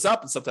money goes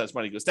up and sometimes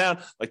money goes down.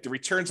 Like the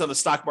returns on the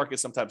stock market,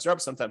 sometimes they're up,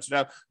 sometimes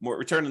they're down. More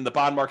return in the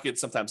bond market,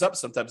 sometimes up,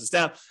 sometimes it's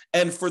down.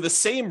 And for the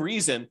same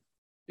reason,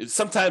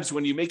 sometimes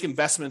when you make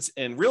investments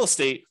in real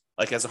estate,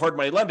 like as a hard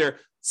money lender,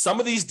 some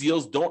of these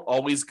deals don't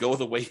always go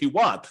the way you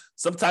want.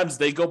 Sometimes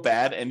they go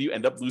bad and you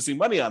end up losing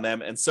money on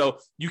them. And so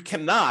you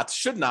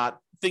should not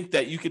think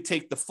that you could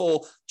take the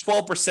full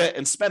 12%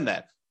 and spend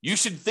that. You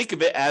should think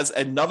of it as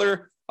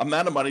another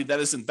amount of money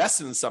that is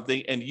invested in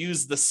something and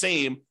use the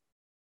same,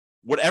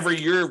 whatever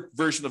your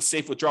version of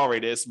safe withdrawal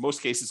rate is.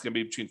 Most cases it's going to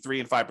be between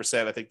 3 and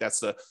 5%. I think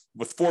that's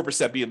with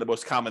 4% being the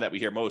most common that we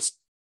hear most.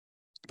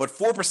 But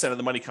 4% of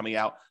the money coming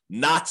out,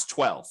 not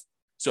 12.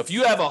 So if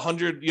you have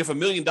 $1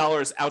 million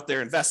out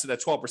there invested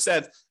at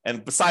 12%,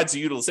 and besides the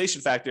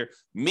utilization factor,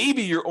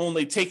 maybe you're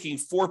only taking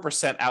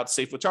 4% out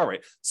safe withdrawal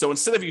rate. So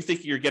instead of you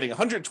thinking you're getting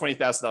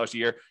 $120,000 a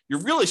year, you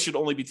really should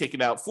only be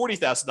taking out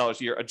 $40,000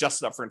 a year,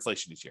 adjusted up for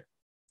inflation each year.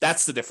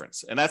 That's the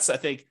difference. And that's, I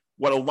think,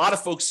 what a lot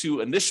of folks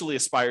who initially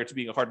aspire to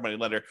being a hard money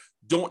lender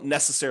don't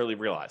necessarily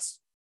realize.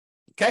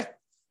 Okay.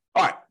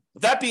 All right.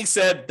 With that being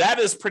said, that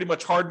is pretty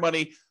much hard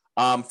money.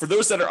 For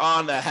those that are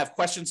on that have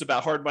questions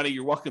about hard money,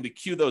 you're welcome to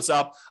queue those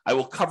up. I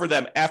will cover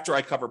them after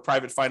I cover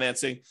private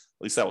financing. At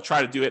least I will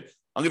try to do it.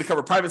 I'm going to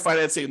cover private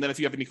financing, and then if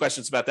you have any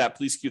questions about that,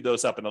 please queue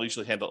those up, and I'll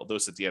usually handle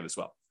those at the end as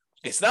well.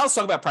 Okay, so now let's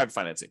talk about private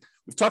financing.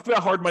 We've talked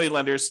about hard money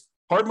lenders.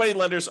 Hard money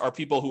lenders are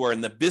people who are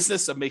in the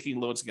business of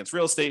making loans against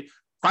real estate.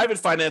 Private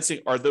financing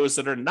are those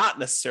that are not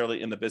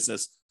necessarily in the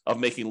business of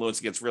making loans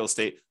against real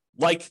estate,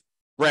 like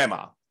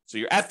grandma. So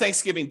you're at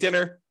Thanksgiving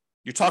dinner,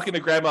 you're talking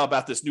to grandma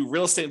about this new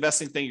real estate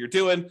investing thing you're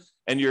doing,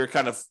 and you're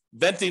kind of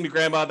venting to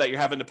grandma that you're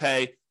having to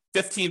pay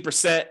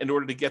 15% in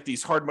order to get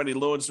these hard money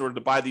loans in order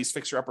to buy these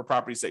fixer-upper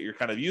properties that you're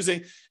kind of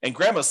using. And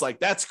grandma's like,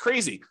 that's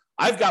crazy.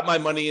 I've got my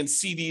money in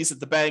CDs at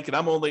the bank, and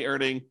I'm only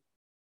earning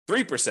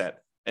 3%.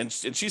 And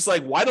she's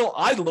like, why don't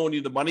I loan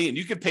you the money and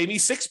you can pay me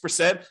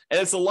 6%? And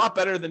it's a lot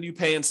better than you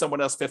paying someone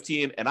else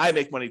 15%, and I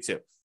make money too.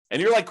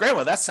 And you're like,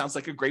 grandma, that sounds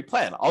like a great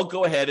plan. I'll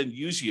go ahead and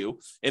use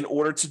you in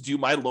order to do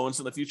my loans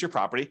in the future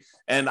property.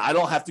 And I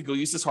don't have to go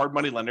use this hard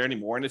money lender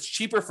anymore. And it's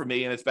cheaper for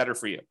me and it's better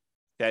for you.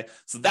 Okay.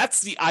 So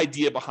that's the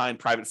idea behind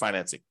private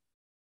financing.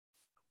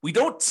 We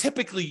don't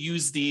typically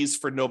use these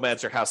for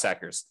nomads or house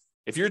hackers.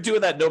 If you're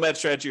doing that nomad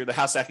strategy or the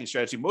house hacking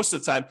strategy, most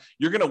of the time,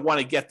 you're going to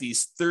want to get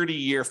these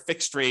 30-year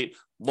fixed rate,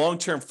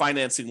 long-term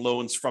financing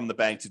loans from the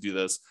bank to do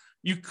this.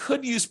 You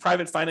could use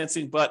private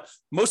financing, but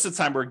most of the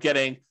time we're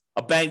getting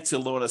a bank to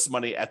loan us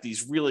money at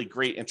these really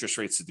great interest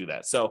rates to do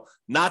that. So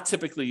not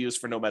typically used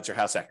for nomads or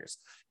house hackers.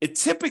 It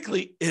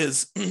typically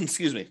is,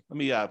 excuse me, let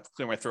me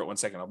clear my throat 1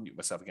 second. I'll mute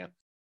myself again.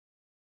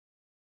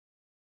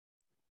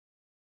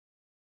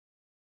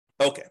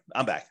 Okay,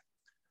 I'm back.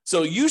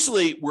 So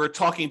usually we're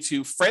talking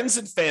to friends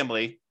and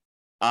family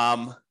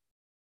and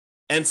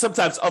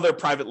sometimes other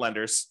private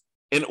lenders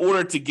in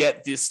order to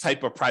get this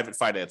type of private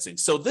financing.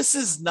 So this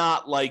is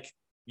not like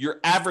you're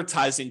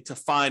advertising to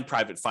find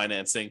private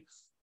financing,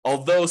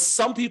 although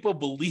some people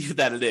believe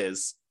that it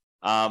is.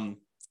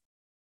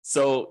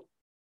 So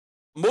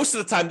most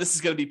of the time, this is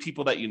going to be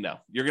people that you know.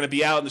 You're going to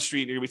be out in the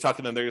street, and you're going to be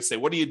talking to them. They're going to say,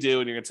 what do you do?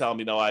 And you're going to tell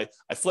them, I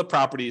flip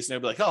properties. And they'll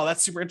be like, oh,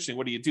 that's super interesting.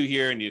 What do you do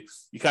here? And you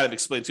kind of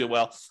explain to them,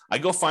 well, I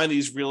go find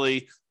these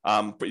really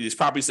these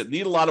properties that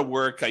need a lot of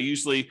work. I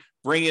usually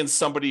bring in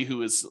somebody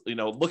who is,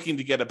 looking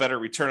to get a better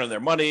return on their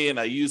money. And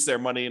I use their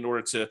money in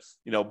order to,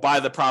 buy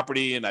the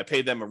property, and I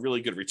pay them a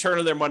really good return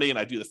on their money. And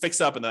I do the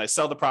fix up, and then I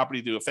sell the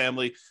property to a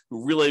family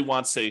who really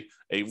wants a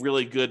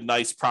really good,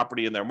 nice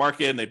property in their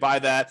market. And they buy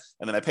that.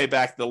 And then I pay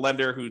back the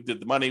lender who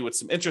did the money with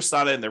some interest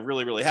on it. And they're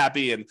really, really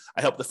happy. And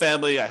I help the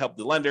family, I help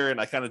the lender,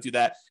 and I kind of do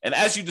that. And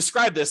as you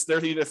describe this,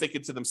 they're either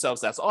thinking to themselves,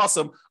 that's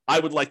awesome. I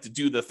would like to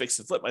do the fix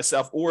and flip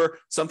myself. Or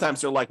sometimes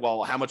they're like,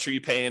 well, how much are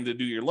you paying to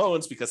do your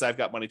loans? Because I've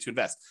got money to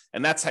invest.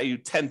 And that's how you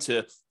tend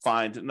to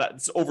find, not,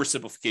 it's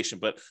oversimplification,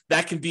 but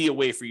that can be a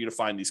way for you to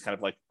find these kind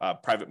of like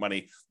private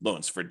money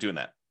loans for doing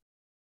that.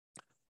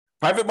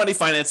 Private money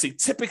financing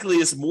typically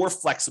is more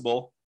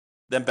flexible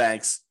than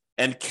banks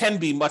and can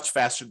be much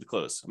faster to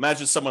close.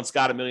 Imagine someone's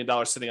got $1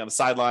 million sitting on the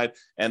sideline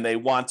and they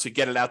want to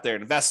get it out there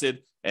and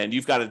invested, and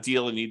you've got a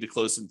deal and you need to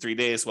close in 3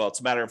 days. Well,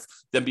 it's a matter of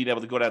them being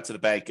able to go down to the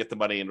bank, get the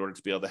money in order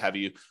to be able to have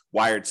you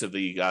wired to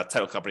the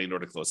title company in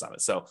order to close on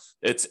it. So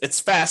it's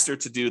faster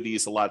to do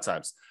these a lot of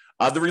times.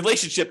 The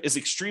relationship is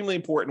extremely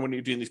important when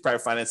you're doing these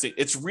private financing.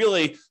 It's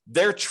really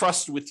their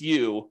trust with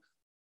you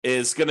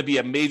is going to be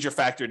a major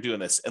factor in doing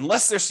this.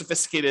 Unless they're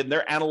sophisticated and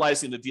they're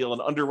analyzing the deal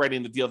and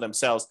underwriting the deal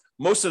themselves,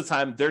 most of the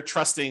time they're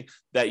trusting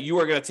that you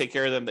are going to take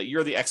care of them, that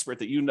you're the expert,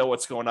 that you know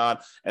what's going on,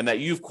 and that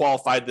you've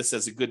qualified this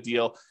as a good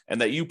deal, and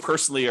that you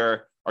personally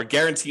are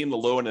guaranteeing the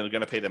loan and are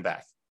going to pay them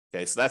back.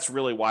 Okay, so that's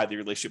really why the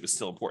relationship is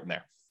still important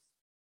there.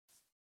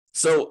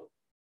 So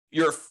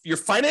your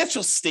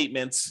financial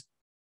statements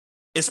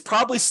is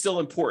probably still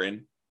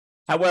important.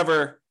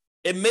 However,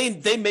 they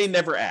may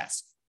never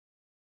ask.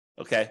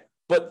 Okay,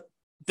 but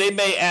they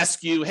may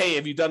ask you, hey,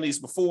 have you done these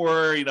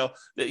before?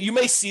 You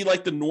may see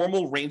like the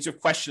normal range of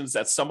questions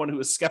that someone who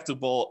is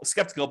skeptical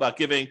about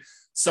giving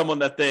someone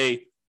that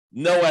they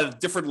know at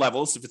different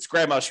levels. If it's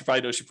grandma, she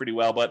probably knows you pretty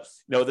well, but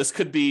this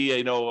could be,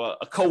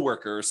 a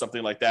coworker or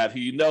something like that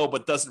who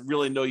but doesn't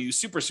really know you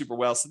super, super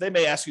well. So they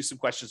may ask you some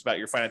questions about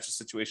your financial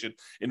situation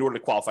in order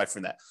to qualify for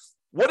that.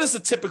 What is the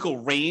typical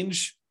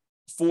range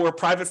for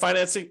private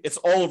financing? It's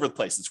all over the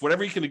place. It's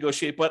whatever you can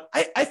negotiate, but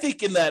I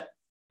think in that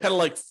kind of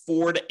like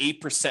 4 to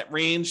 8%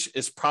 range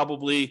is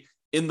probably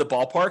in the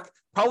ballpark,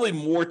 probably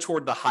more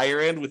toward the higher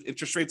end with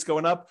interest rates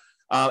going up.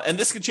 And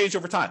this can change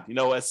over time.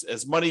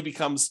 As money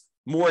becomes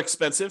more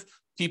expensive,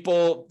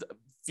 people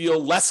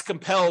feel less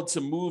compelled to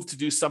move to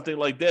do something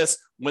like this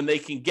when they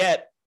can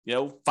get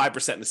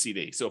 5% in a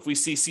CD. So if we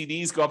see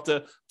CDs go up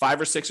to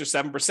 5 or 6 or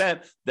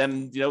 7%,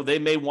 then, they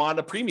may want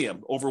a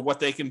premium over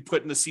what they can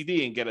put in the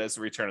CD and get as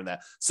a return on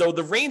that. So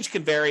the range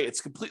can vary. It's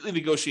completely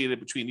negotiated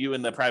between you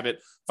and the private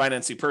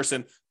financing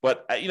person.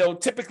 But,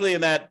 typically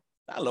in that,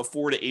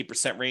 4 to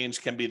 8%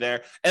 range can be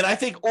there. And I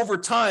think over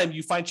time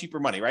you find cheaper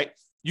money, right?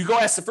 You go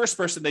ask the first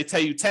person, they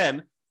tell you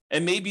 10,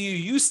 and maybe you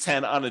use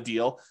 10 on a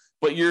deal,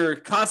 but you're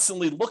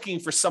constantly looking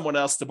for someone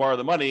else to borrow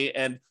the money.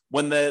 And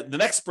when the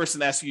next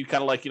person asks you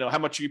kind of like, how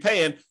much are you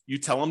paying? You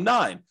tell them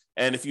 9.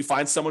 And if you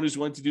find someone who's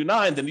willing to do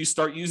 9, then you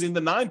start using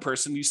the 9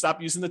 person, you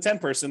stop using the 10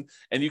 person,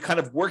 and you kind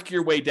of work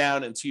your way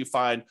down until you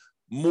find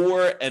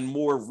more and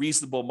more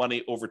reasonable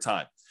money over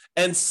time.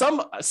 And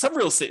some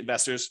real estate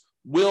investors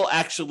will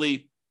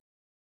actually,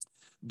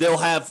 they'll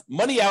have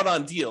money out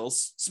on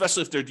deals,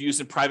 especially if they're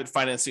using private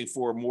financing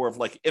for more of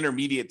like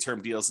intermediate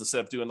term deals instead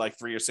of doing like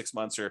 3 or 6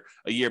 months or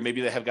a year. Maybe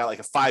they have got like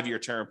a 5-year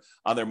term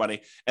on their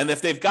money. And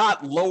if they've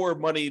got lower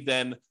money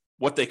than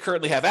what they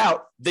currently have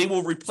out, they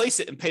will replace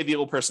it and pay the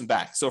old person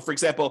back. So for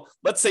example,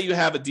 let's say you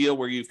have a deal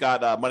where you've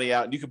got money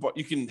out and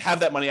you can have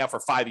that money out for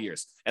 5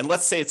 years. And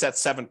let's say it's at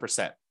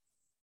 7%.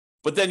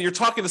 But then you're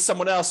talking to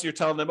someone else, you're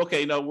telling them,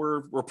 okay,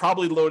 we're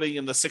probably loading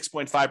in the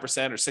 6.5%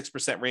 or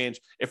 6%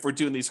 range if we're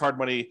doing these hard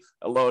money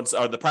loans,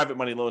 or the private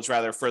money loans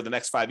rather, for the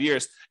next 5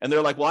 years. And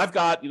they're like, well, I've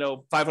got,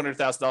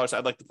 $500,000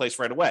 I'd like to place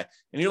right away.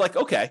 And you're like,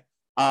 okay,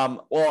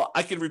 well,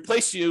 I can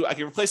replace you. I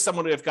can replace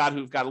someone who've got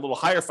a little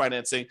higher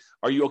financing.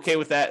 Are you okay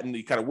with that? And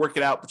you kind of work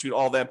it out between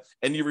all of them.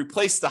 And you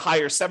replace the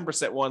higher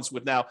 7% ones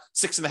with now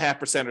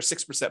 6.5% or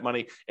 6%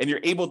 money. And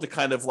you're able to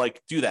kind of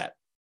like do that.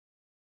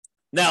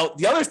 Now,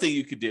 the other thing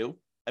you could do,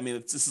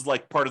 this is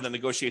like part of the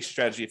negotiation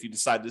strategy if you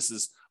decide this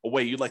is a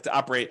way you'd like to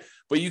operate,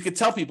 but you could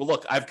tell people,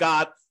 look, I've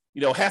got,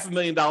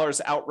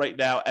 $500,000 out right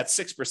now at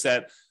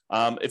 6%.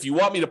 If you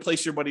want me to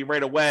place your money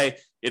right away,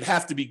 it'd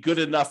have to be good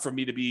enough for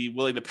me to be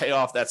willing to pay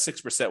off that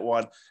 6%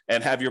 one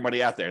and have your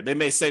money out there. They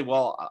may say,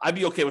 well, I'd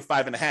be okay with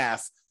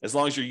 5.5 as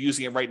long as you're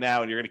using it right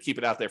now and you're going to keep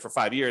it out there for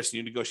 5 years. So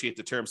you negotiate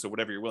the terms of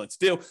whatever you're willing to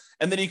do.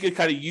 And then you could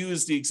kind of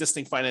use the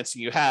existing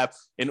financing you have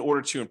in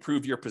order to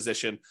improve your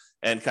position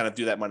and kind of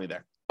do that money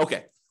there.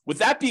 Okay. With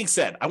that being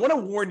said, I want to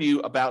warn you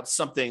about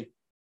something,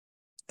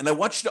 and I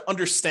want you to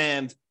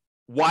understand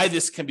why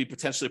this can be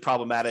potentially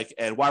problematic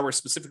and why we're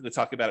specifically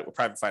talking about it with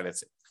private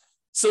financing.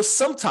 So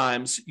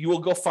sometimes you will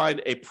go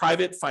find a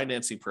private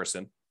financing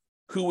person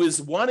who is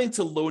wanting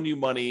to loan you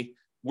money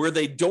where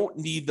they don't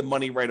need the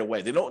money right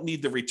away. They don't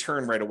need the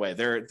return right away.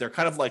 They're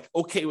kind of like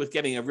okay with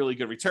getting a really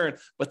good return,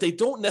 but they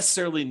don't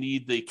necessarily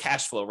need the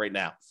cash flow right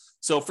now.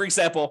 So for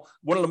example,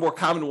 one of the more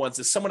common ones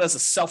is someone has a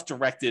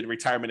self-directed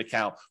retirement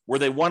account where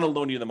they want to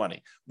loan you the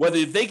money.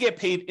 Whether they get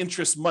paid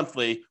interest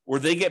monthly or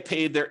they get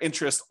paid their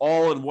interest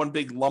all in one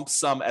big lump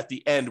sum at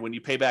the end when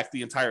you pay back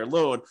the entire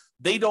loan,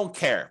 they don't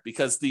care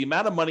because the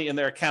amount of money in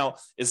their account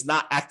is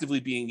not actively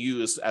being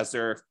used as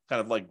they're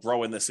kind of like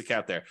growing this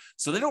account there.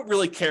 So they don't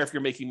really care if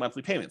you're making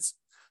monthly payments.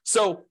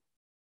 So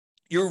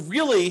you're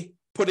really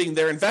putting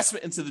their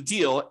investment into the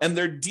deal, and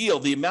their deal,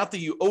 the amount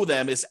that you owe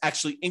them, is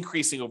actually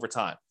increasing over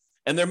time.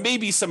 And there may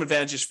be some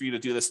advantages for you to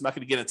do this. I'm not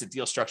going to get into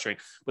deal structuring,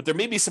 but there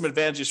may be some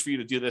advantages for you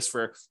to do this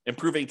for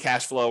improving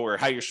cash flow or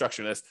how you're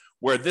structuring this,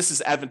 where this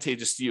is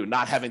advantageous to you,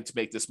 not having to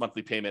make this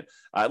monthly payment,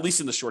 at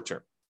least in the short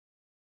term.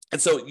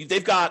 And so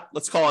they've got,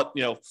 let's call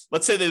it,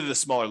 let's say they did a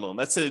smaller loan.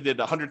 Let's say they did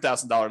a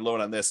 $100,000 loan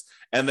on this,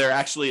 and they're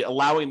actually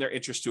allowing their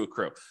interest to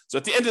accrue. So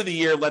at the end of the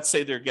year, let's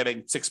say they're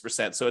getting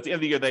 6%. So at the end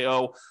of the year, they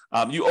owe,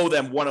 you owe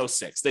them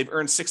 106. They've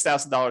earned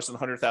 $6,000 on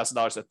the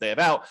 $100,000 that they have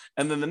out.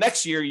 And then the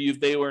next year, you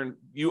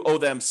owe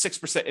them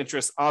 6%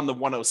 interest on the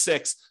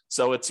 106.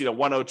 So it's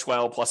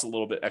 1012 plus a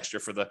little bit extra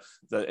for the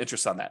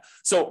interest on that.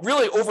 So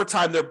really over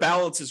time, their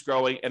balance is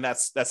growing, and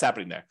that's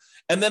happening there.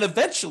 And then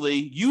eventually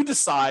you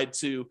decide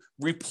to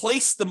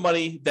replace the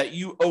money that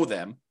you owe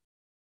them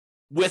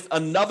with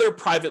another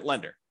private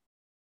lender.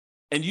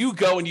 And you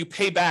go and you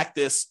pay back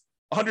this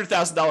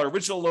 $100,000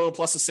 original loan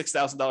plus the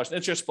 $6,000 in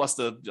interest plus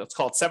the, let's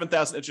call it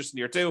 $7,000 interest in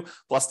year 2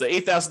 plus the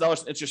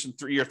 $8,000 in interest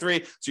in year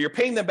 3. So you're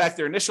paying them back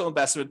their initial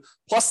investment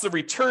plus the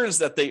returns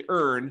that they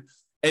earn.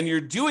 And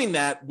you're doing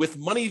that with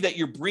money that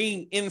you're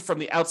bringing in from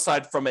the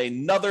outside from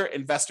another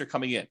investor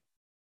coming in.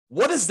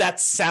 What does that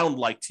sound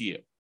like to you?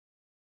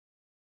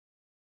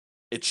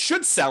 It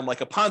should sound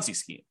like a Ponzi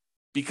scheme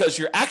because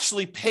you're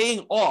actually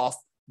paying off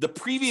the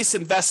previous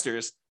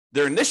investors,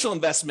 their initial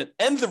investment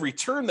and the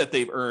return that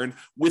they've earned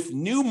with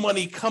new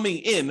money coming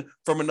in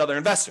from another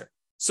investor.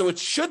 So it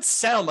should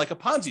sound like a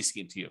Ponzi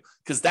scheme to you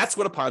because that's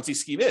what a Ponzi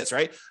scheme is,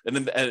 right? And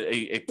then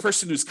a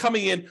person who's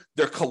coming in,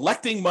 they're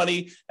collecting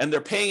money and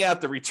they're paying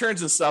out the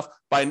returns and stuff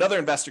by another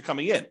investor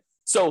coming in.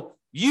 So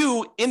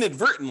you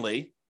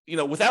inadvertently,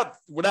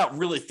 without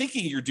really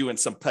thinking you're doing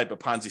some type of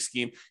Ponzi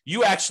scheme,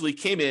 you actually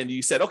came in,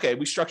 you said, okay,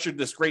 we structured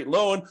this great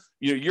loan.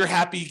 You're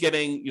happy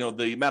getting,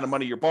 the amount of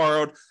money you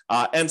borrowed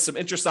and some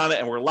interest on it.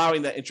 And we're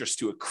allowing that interest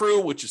to accrue,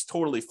 which is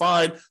totally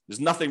fine. There's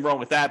nothing wrong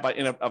with that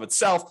in and of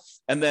itself.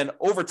 And then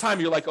over time,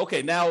 you're like,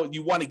 okay, now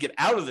you want to get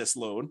out of this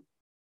loan.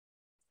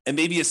 And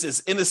maybe it's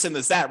as innocent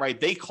as that, right?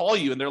 They call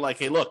you and they're like,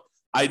 hey, look,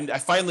 I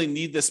finally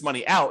need this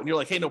money out. And you're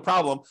like, hey, no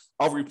problem.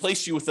 I'll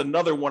replace you with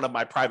another one of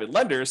my private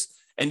lenders.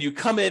 And you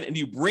come in and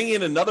you bring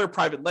in another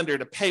private lender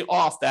to pay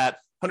off that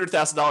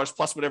 $100,000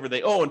 plus whatever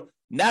they own.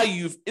 Now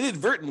you've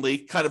inadvertently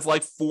kind of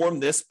like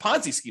formed this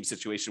Ponzi scheme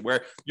situation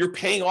where you're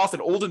paying off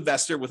an old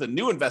investor with a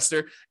new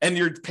investor and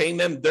you're paying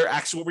them their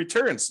actual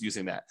returns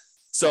using that.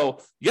 So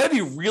you got to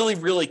be really,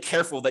 really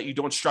careful that you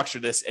don't structure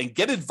this and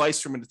get advice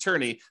from an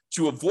attorney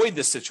to avoid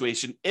this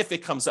situation if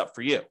it comes up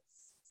for you.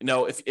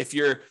 If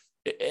you're,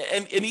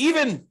 and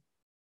even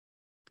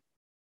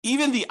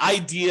even the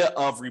idea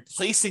of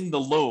replacing the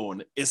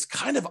loan is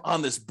kind of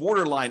on this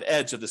borderline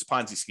edge of this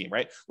Ponzi scheme,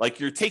 right? Like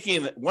you're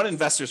taking one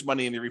investor's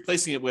money and you're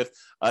replacing it with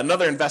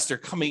another investor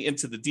coming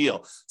into the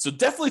deal. So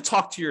definitely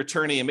talk to your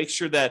attorney and make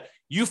sure that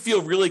you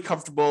feel really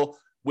comfortable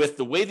with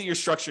the way that you're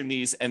structuring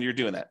these and you're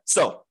doing that.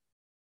 So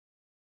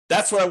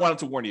that's what I wanted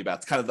to warn you about.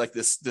 It's kind of like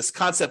this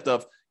concept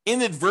of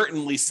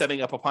inadvertently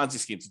setting up a Ponzi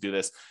scheme to do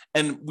this.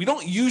 And we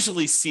don't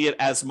usually see it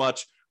as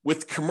much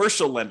with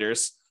commercial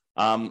lenders.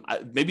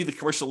 Maybe the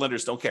commercial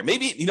lenders don't care.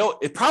 Maybe,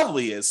 it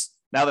probably is,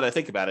 now that I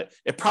think about it,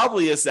 it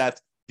probably is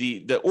that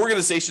the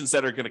organizations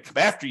that are going to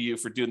come after you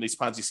for doing these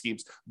Ponzi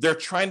schemes, they're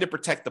trying to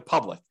protect the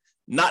public,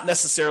 not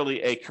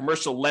necessarily a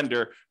commercial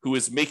lender who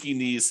is making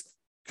these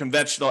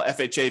conventional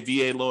FHA,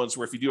 VA loans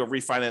where if you do a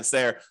refinance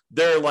there,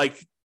 they're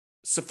like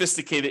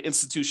sophisticated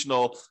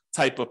institutional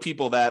type of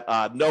people that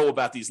know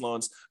about these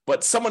loans.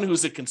 But someone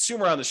who's a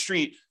consumer on the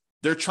street,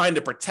 they're trying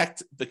to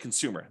protect the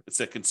consumer. It's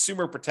a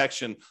consumer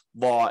protection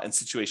law and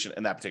situation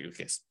in that particular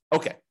case.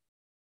 Okay.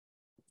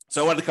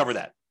 So I wanted to cover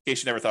that in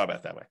case you never thought about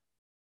it that way.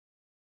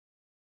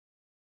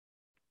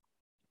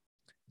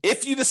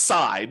 If you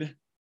decide,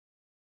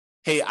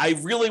 hey, I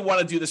really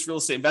want to do this real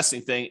estate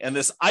investing thing, and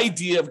this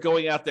idea of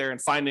going out there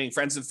and finding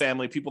friends and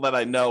family, people that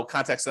I know,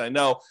 contacts that I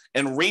know,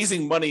 and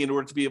raising money in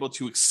order to be able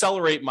to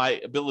accelerate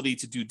my ability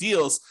to do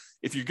deals,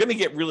 if you're going to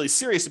get really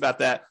serious about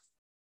that,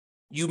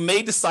 you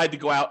may decide to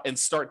go out and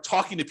start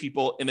talking to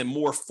people in a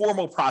more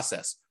formal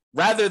process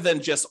rather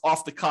than just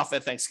off the cuff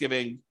at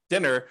Thanksgiving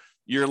dinner.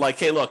 You're like,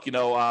 hey, look,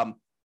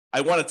 I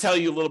want to tell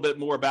you a little bit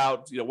more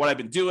about, what I've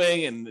been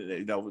doing. And,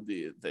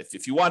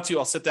 if you want to,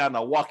 I'll sit down and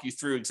I'll walk you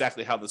through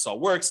exactly how this all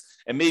works.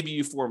 And maybe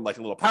you form like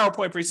a little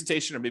PowerPoint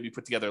presentation, or maybe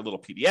put together a little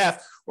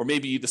PDF, or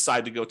maybe you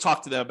decide to go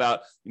talk to them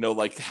about,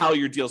 like how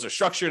your deals are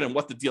structured and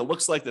what the deal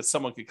looks like that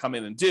someone could come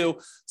in and do.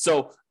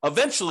 So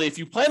eventually, if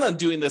you plan on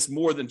doing this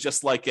more than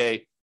just like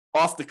a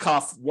off the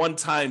cuff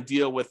one-time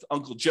deal with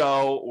Uncle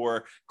Joe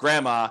or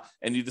grandma,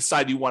 and you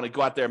decide you want to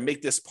go out there and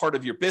make this part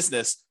of your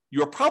business,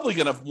 you're probably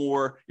going to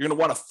you're going to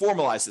want to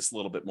formalize this a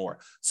little bit more.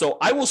 So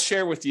I will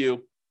share with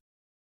you,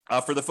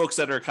 for the folks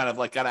that are kind of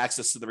like got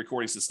access to the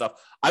recordings and stuff,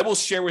 I will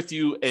share with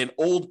you an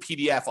old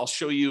PDF.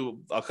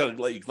 I'll kind of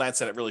let you glance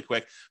at it really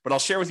quick, but I'll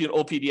share with you an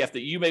old PDF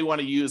that you may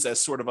want to use as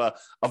sort of a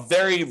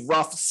very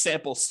rough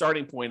sample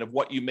starting point of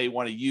what you may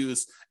want to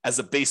use as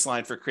a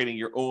baseline for creating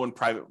your own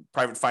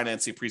private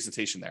financing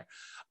presentation there.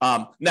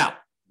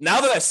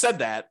 Now that I've said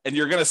that, and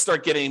you're going to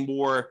start getting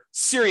more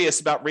serious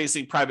about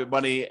raising private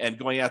money and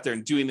going out there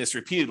and doing this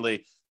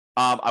repeatedly,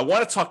 I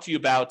want to talk to you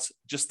about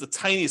just the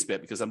tiniest bit,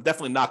 because I'm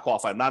definitely not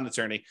qualified. I'm not an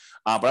attorney,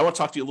 but I want to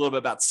talk to you a little bit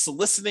about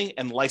soliciting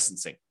and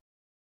licensing.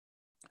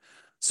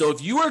 So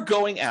if you are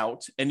going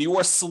out and you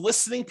are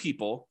soliciting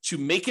people to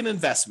make an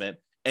investment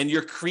and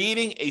you're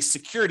creating a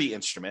security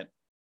instrument,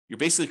 you're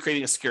basically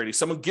creating a security.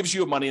 Someone gives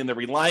you money and they're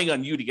relying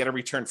on you to get a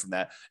return from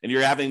that. And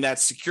you're having that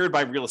secured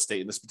by real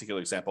estate in this particular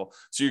example.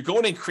 So you're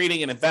going and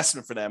creating an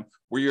investment for them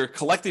where you're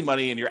collecting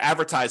money and you're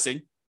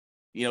advertising,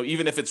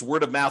 even if it's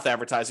word of mouth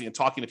advertising and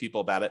talking to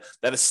people about it,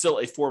 that is still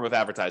a form of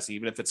advertising,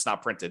 even if it's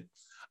not printed.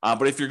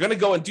 But if you're going to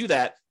go and do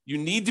that, you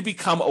need to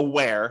become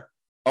aware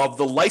of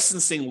the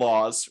licensing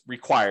laws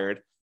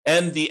required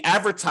and the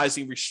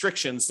advertising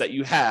restrictions that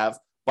you have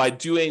by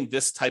doing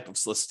this type of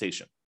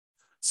solicitation.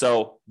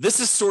 So this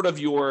is sort of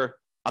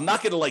I'm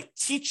not going to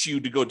teach you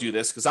to go do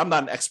this because I'm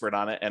not an expert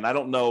on it and I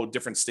don't know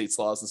different states'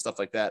 laws and stuff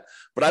like that.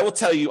 But I will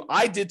tell you,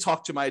 I did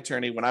talk to my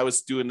attorney when I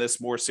was doing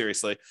this more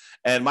seriously.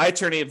 And my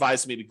attorney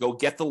advised me to go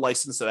get the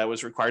license that I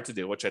was required to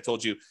do, which I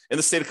told you in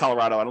the state of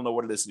Colorado. I don't know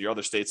what it is in your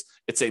other states.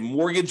 It's a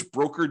mortgage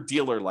broker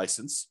dealer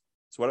license.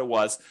 That's what it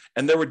was.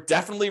 And there were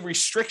definitely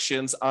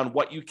restrictions on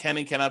what you can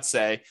and cannot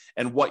say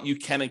and what you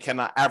can and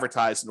cannot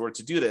advertise in order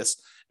to do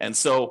this. And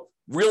so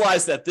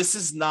realize that this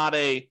is not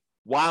a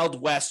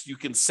Wild West. You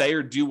can say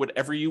or do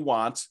whatever you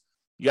want.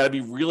 You got to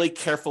be really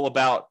careful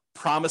about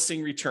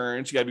promising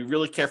returns. You got to be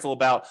really careful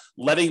about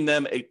letting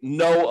them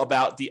know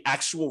about the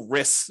actual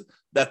risks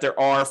that there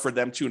are for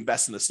them to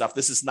invest in this stuff.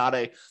 This is not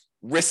a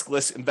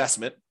riskless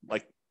investment.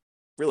 Like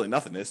really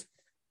nothing is,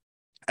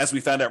 as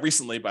we found out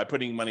recently by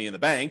putting money in the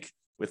bank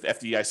with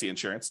FDIC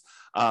insurance.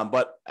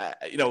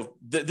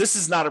 This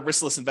is not a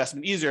riskless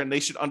investment either, and they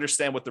should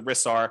understand what the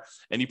risks are.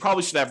 And you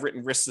probably should have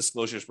written risk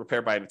disclosures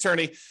prepared by an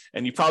attorney,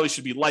 and you probably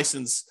should be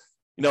licensed.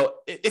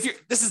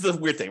 This is the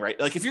weird thing, right?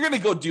 Like if you're going to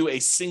go do a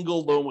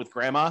single loan with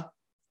grandma,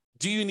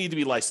 do you need to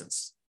be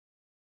licensed?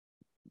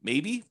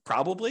 Maybe,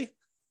 probably.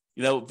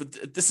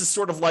 But this is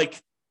sort of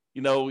like,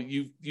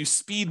 you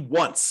speed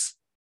once.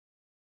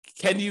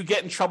 Can you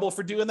get in trouble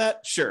for doing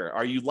that? Sure.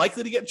 Are you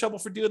likely to get in trouble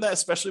for doing that,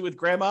 especially with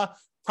grandma?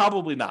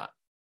 Probably not.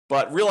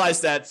 But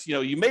realize that,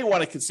 you may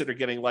want to consider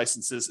getting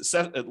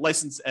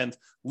licensed and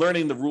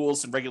learning the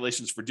rules and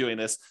regulations for doing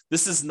this.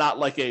 This is not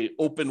like an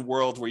open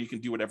world where you can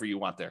do whatever you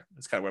want there.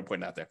 That's kind of what I'm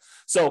pointing out there.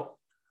 So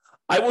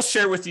I will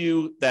share with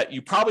you that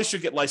you probably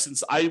should get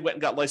licensed. I went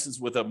and got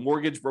licensed with a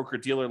mortgage broker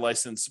dealer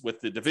license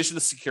with the Division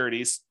of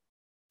Securities.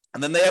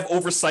 And then they have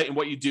oversight in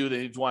what you do.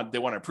 They want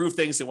to improve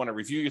things. They want to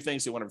review your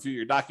things. They want to review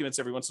your documents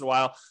every once in a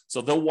while.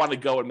 So they'll want to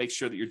go and make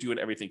sure that you're doing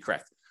everything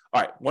correct.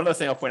 All right. One other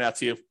thing I'll point out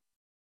to you.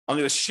 I'm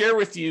going to share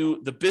with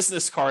you the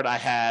business card I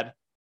had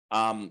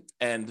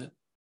and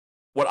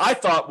what I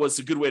thought was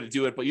a good way to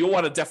do it, but you'll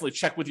want to definitely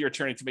check with your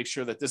attorney to make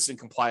sure that this is in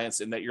compliance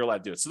and that you're allowed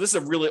to do it. So this is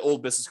a really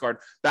old business card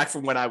back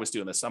from when I was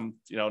doing this. I'm,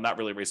 not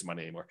really raising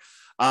money anymore.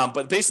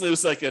 But basically it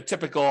was like a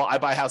typical, I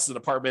buy houses and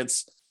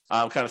apartments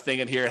kind of thing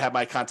in here. It had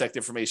my contact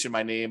information,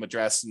 my name,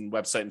 address, and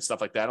website and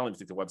stuff like that. I don't even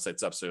think the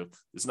website's up, so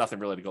there's nothing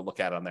really to go look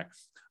at on there.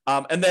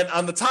 And then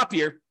on the top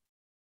here,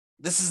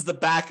 this is the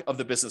back of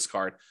the business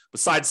card.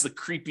 Besides the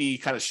creepy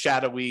kind of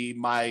shadowy,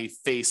 my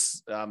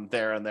face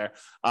there and there.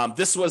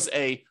 This was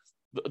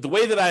the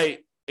way that I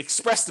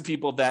expressed to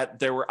people that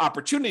there were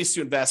opportunities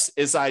to invest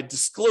is I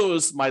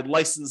disclosed my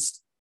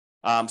licensed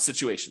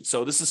situation.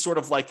 So this is sort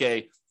of like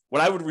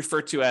what I would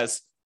refer to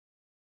as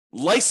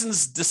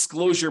licensed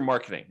disclosure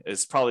marketing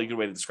is probably a good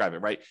way to describe it,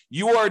 right?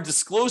 You are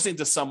disclosing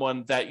to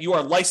someone that you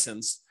are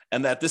licensed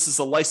and that this is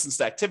a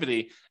licensed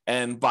activity.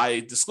 And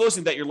by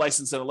disclosing that you're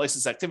licensed in a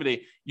licensed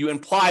activity, you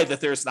imply that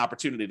there's an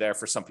opportunity there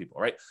for some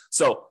people, right?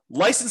 So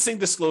licensing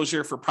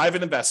disclosure for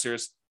private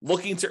investors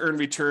looking to earn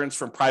returns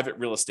from private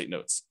real estate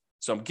notes.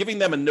 So I'm giving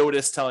them a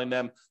notice telling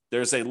them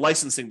there's a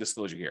licensing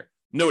disclosure here.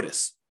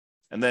 Notice.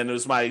 And then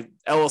there's my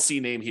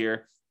LLC name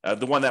here.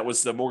 The one that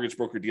was the mortgage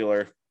broker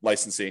dealer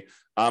licensing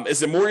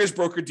is a mortgage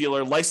broker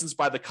dealer licensed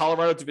by the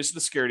Colorado Division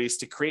of Securities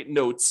to create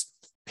notes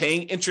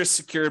paying interest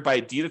secured by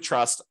a deed of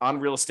trust on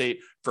real estate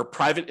for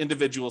private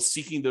individuals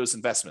seeking those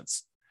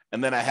investments.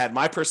 And then I had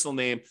my personal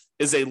name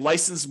is a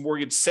licensed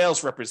mortgage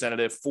sales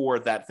representative for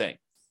that thing.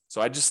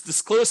 So I just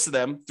disclosed to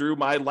them through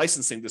my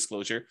licensing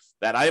disclosure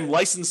that I am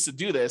licensed to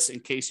do this in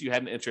case you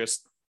had an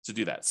interest to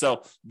do that.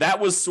 So that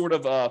was sort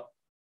of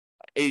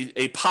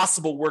a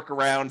possible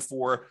workaround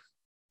for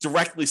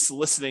directly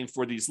soliciting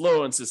for these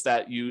loans is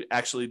that you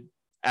actually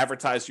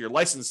advertise your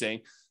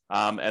licensing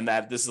and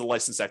that this is a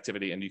licensed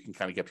activity and you can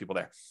kind of get people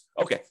there.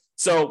 Okay,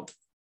 so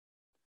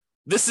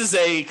this is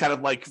a kind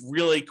of like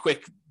really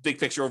quick, big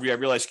picture overview. I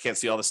realize you can't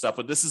see all this stuff,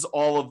 but this is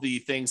all of the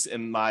things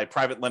in my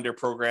private lender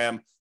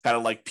program, kind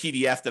of like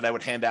PDF that I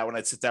would hand out when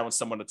I'd sit down with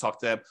someone to talk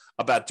to them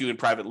about doing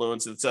private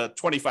loans. It's a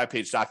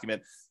 25-page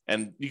document,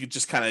 and you could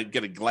just kind of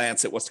get a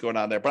glance at what's going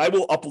on there. But I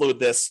will upload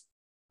this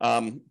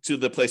to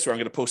the place where I'm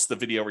going to post the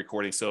video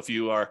recording. So if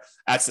you are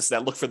accessing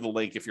that, look for the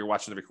link if you're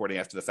watching the recording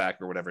after the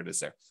fact or whatever it is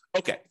there.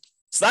 Okay,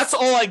 so that's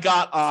all I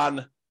got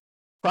on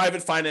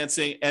private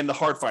financing and the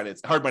hard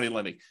money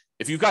lending.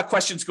 If you've got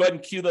questions, go ahead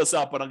and queue those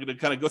up, but I'm going to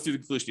kind of go through the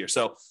conclusion here.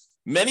 So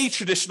many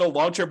traditional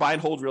long-term buy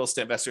and hold real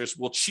estate investors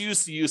will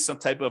choose to use some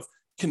type of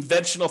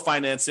conventional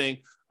financing,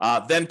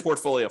 then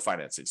portfolio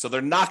financing. So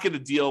they're not going to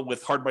deal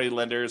with hard money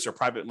lenders or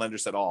private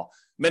lenders at all.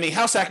 Many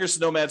house hackers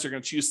and nomads are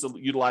going to choose to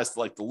utilize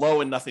like the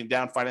low and nothing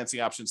down financing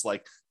options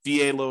like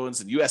VA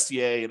loans and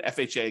USDA and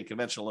FHA and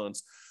conventional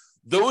loans.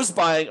 Those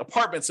buying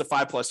apartments of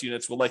 5+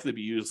 units will likely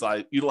be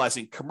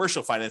utilizing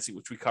commercial financing,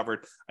 which we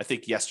covered, I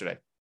think, yesterday.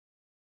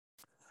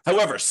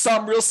 However,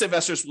 some real estate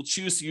investors will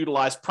choose to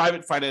utilize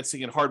private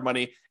financing and hard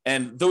money.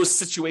 And those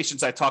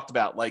situations I talked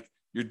about, like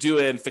you're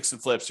doing fix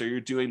and flips, or you're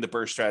doing the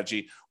BRRRR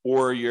strategy,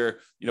 or you're,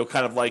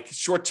 kind of like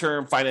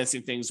short-term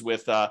financing things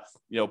with,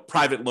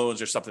 private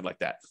loans or something like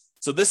that.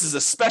 So this is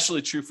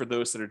especially true for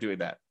those that are doing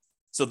that.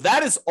 So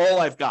that is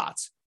all I've got.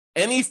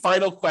 Any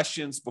final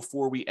questions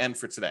before we end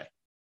for today?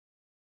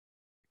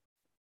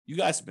 You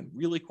guys have been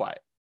really quiet.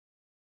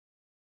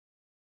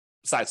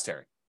 Besides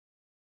Terry.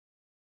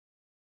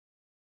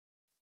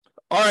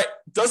 All right.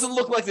 Doesn't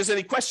look like there's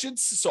any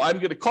questions, so I'm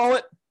going to call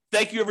it.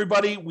 Thank you,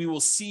 everybody. We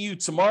will see you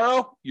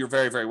tomorrow. You're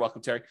very, very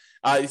welcome, Terry.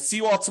 See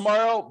you all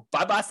tomorrow.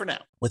 Bye-bye for now.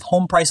 With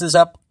home prices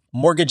up,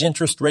 mortgage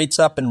interest rates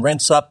up, and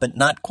rents up, but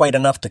not quite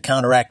enough to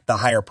counteract the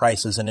higher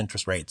prices and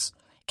interest rates,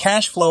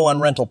 cash flow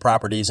on rental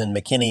properties in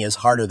McKinney is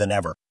harder than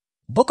ever.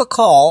 Book a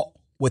call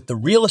with the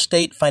Real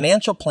Estate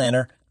Financial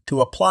Planner to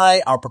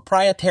apply our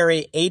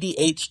proprietary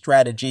 88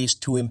 strategies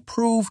to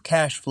improve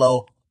cash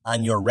flow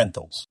on your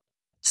rentals.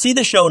 See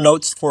the show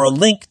notes for a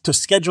link to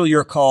schedule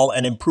your call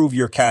and improve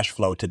your cash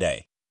flow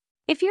today.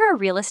 If you're a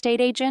real estate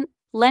agent,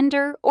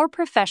 lender, or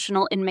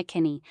professional in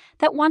McKinney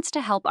that wants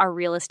to help our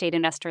real estate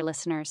investor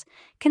listeners,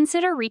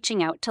 consider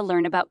reaching out to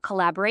learn about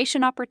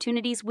collaboration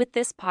opportunities with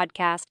this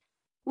podcast.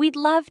 We'd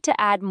love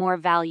to add more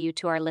value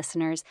to our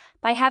listeners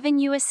by having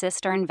you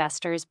assist our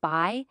investors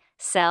buy,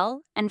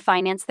 sell, and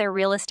finance their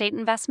real estate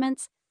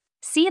investments.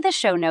 See the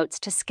show notes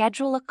to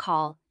schedule a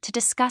call to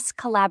discuss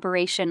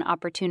collaboration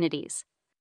opportunities.